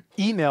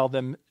email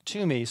them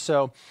to me.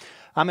 So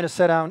I'm going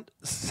to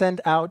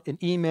send out an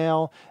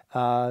email,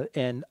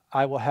 and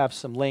I will have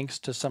some links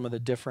to some of the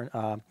different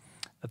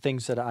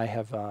things that I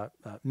have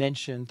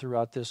mentioned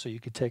throughout this, so you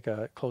could take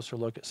a closer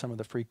look at some of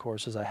the free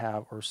courses I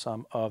have or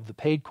some of the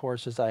paid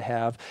courses I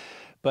have.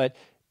 But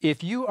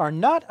if you are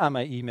not on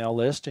my email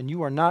list and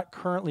you are not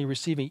currently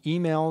receiving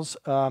emails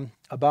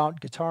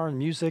about guitar and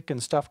music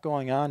and stuff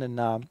going on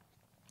in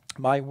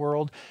my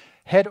world,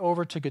 head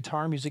over to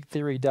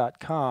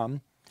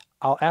guitarmusictheory.com.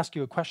 I'll ask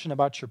you a question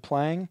about your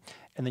playing,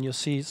 and then you'll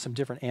see some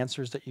different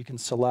answers that you can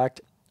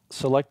select.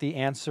 Select the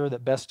answer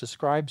that best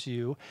describes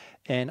you,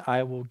 and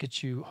I will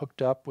get you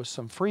hooked up with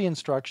some free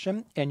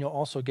instruction, and you'll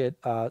also get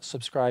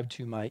subscribed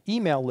to my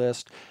email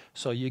list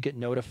so you get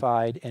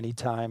notified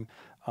anytime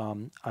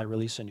I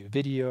release a new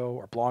video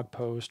or blog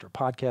post or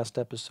podcast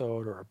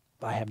episode, or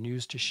I have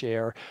news to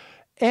share.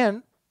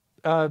 And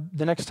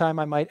the next time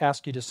I might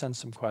ask you to send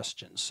some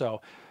questions.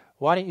 So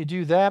why don't you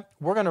do that?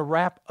 We're going to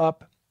wrap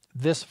up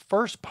this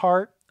first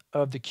part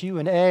of the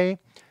Q&A.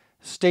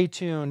 Stay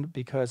tuned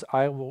because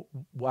I will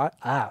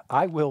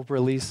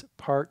release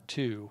part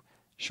 2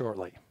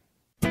 shortly.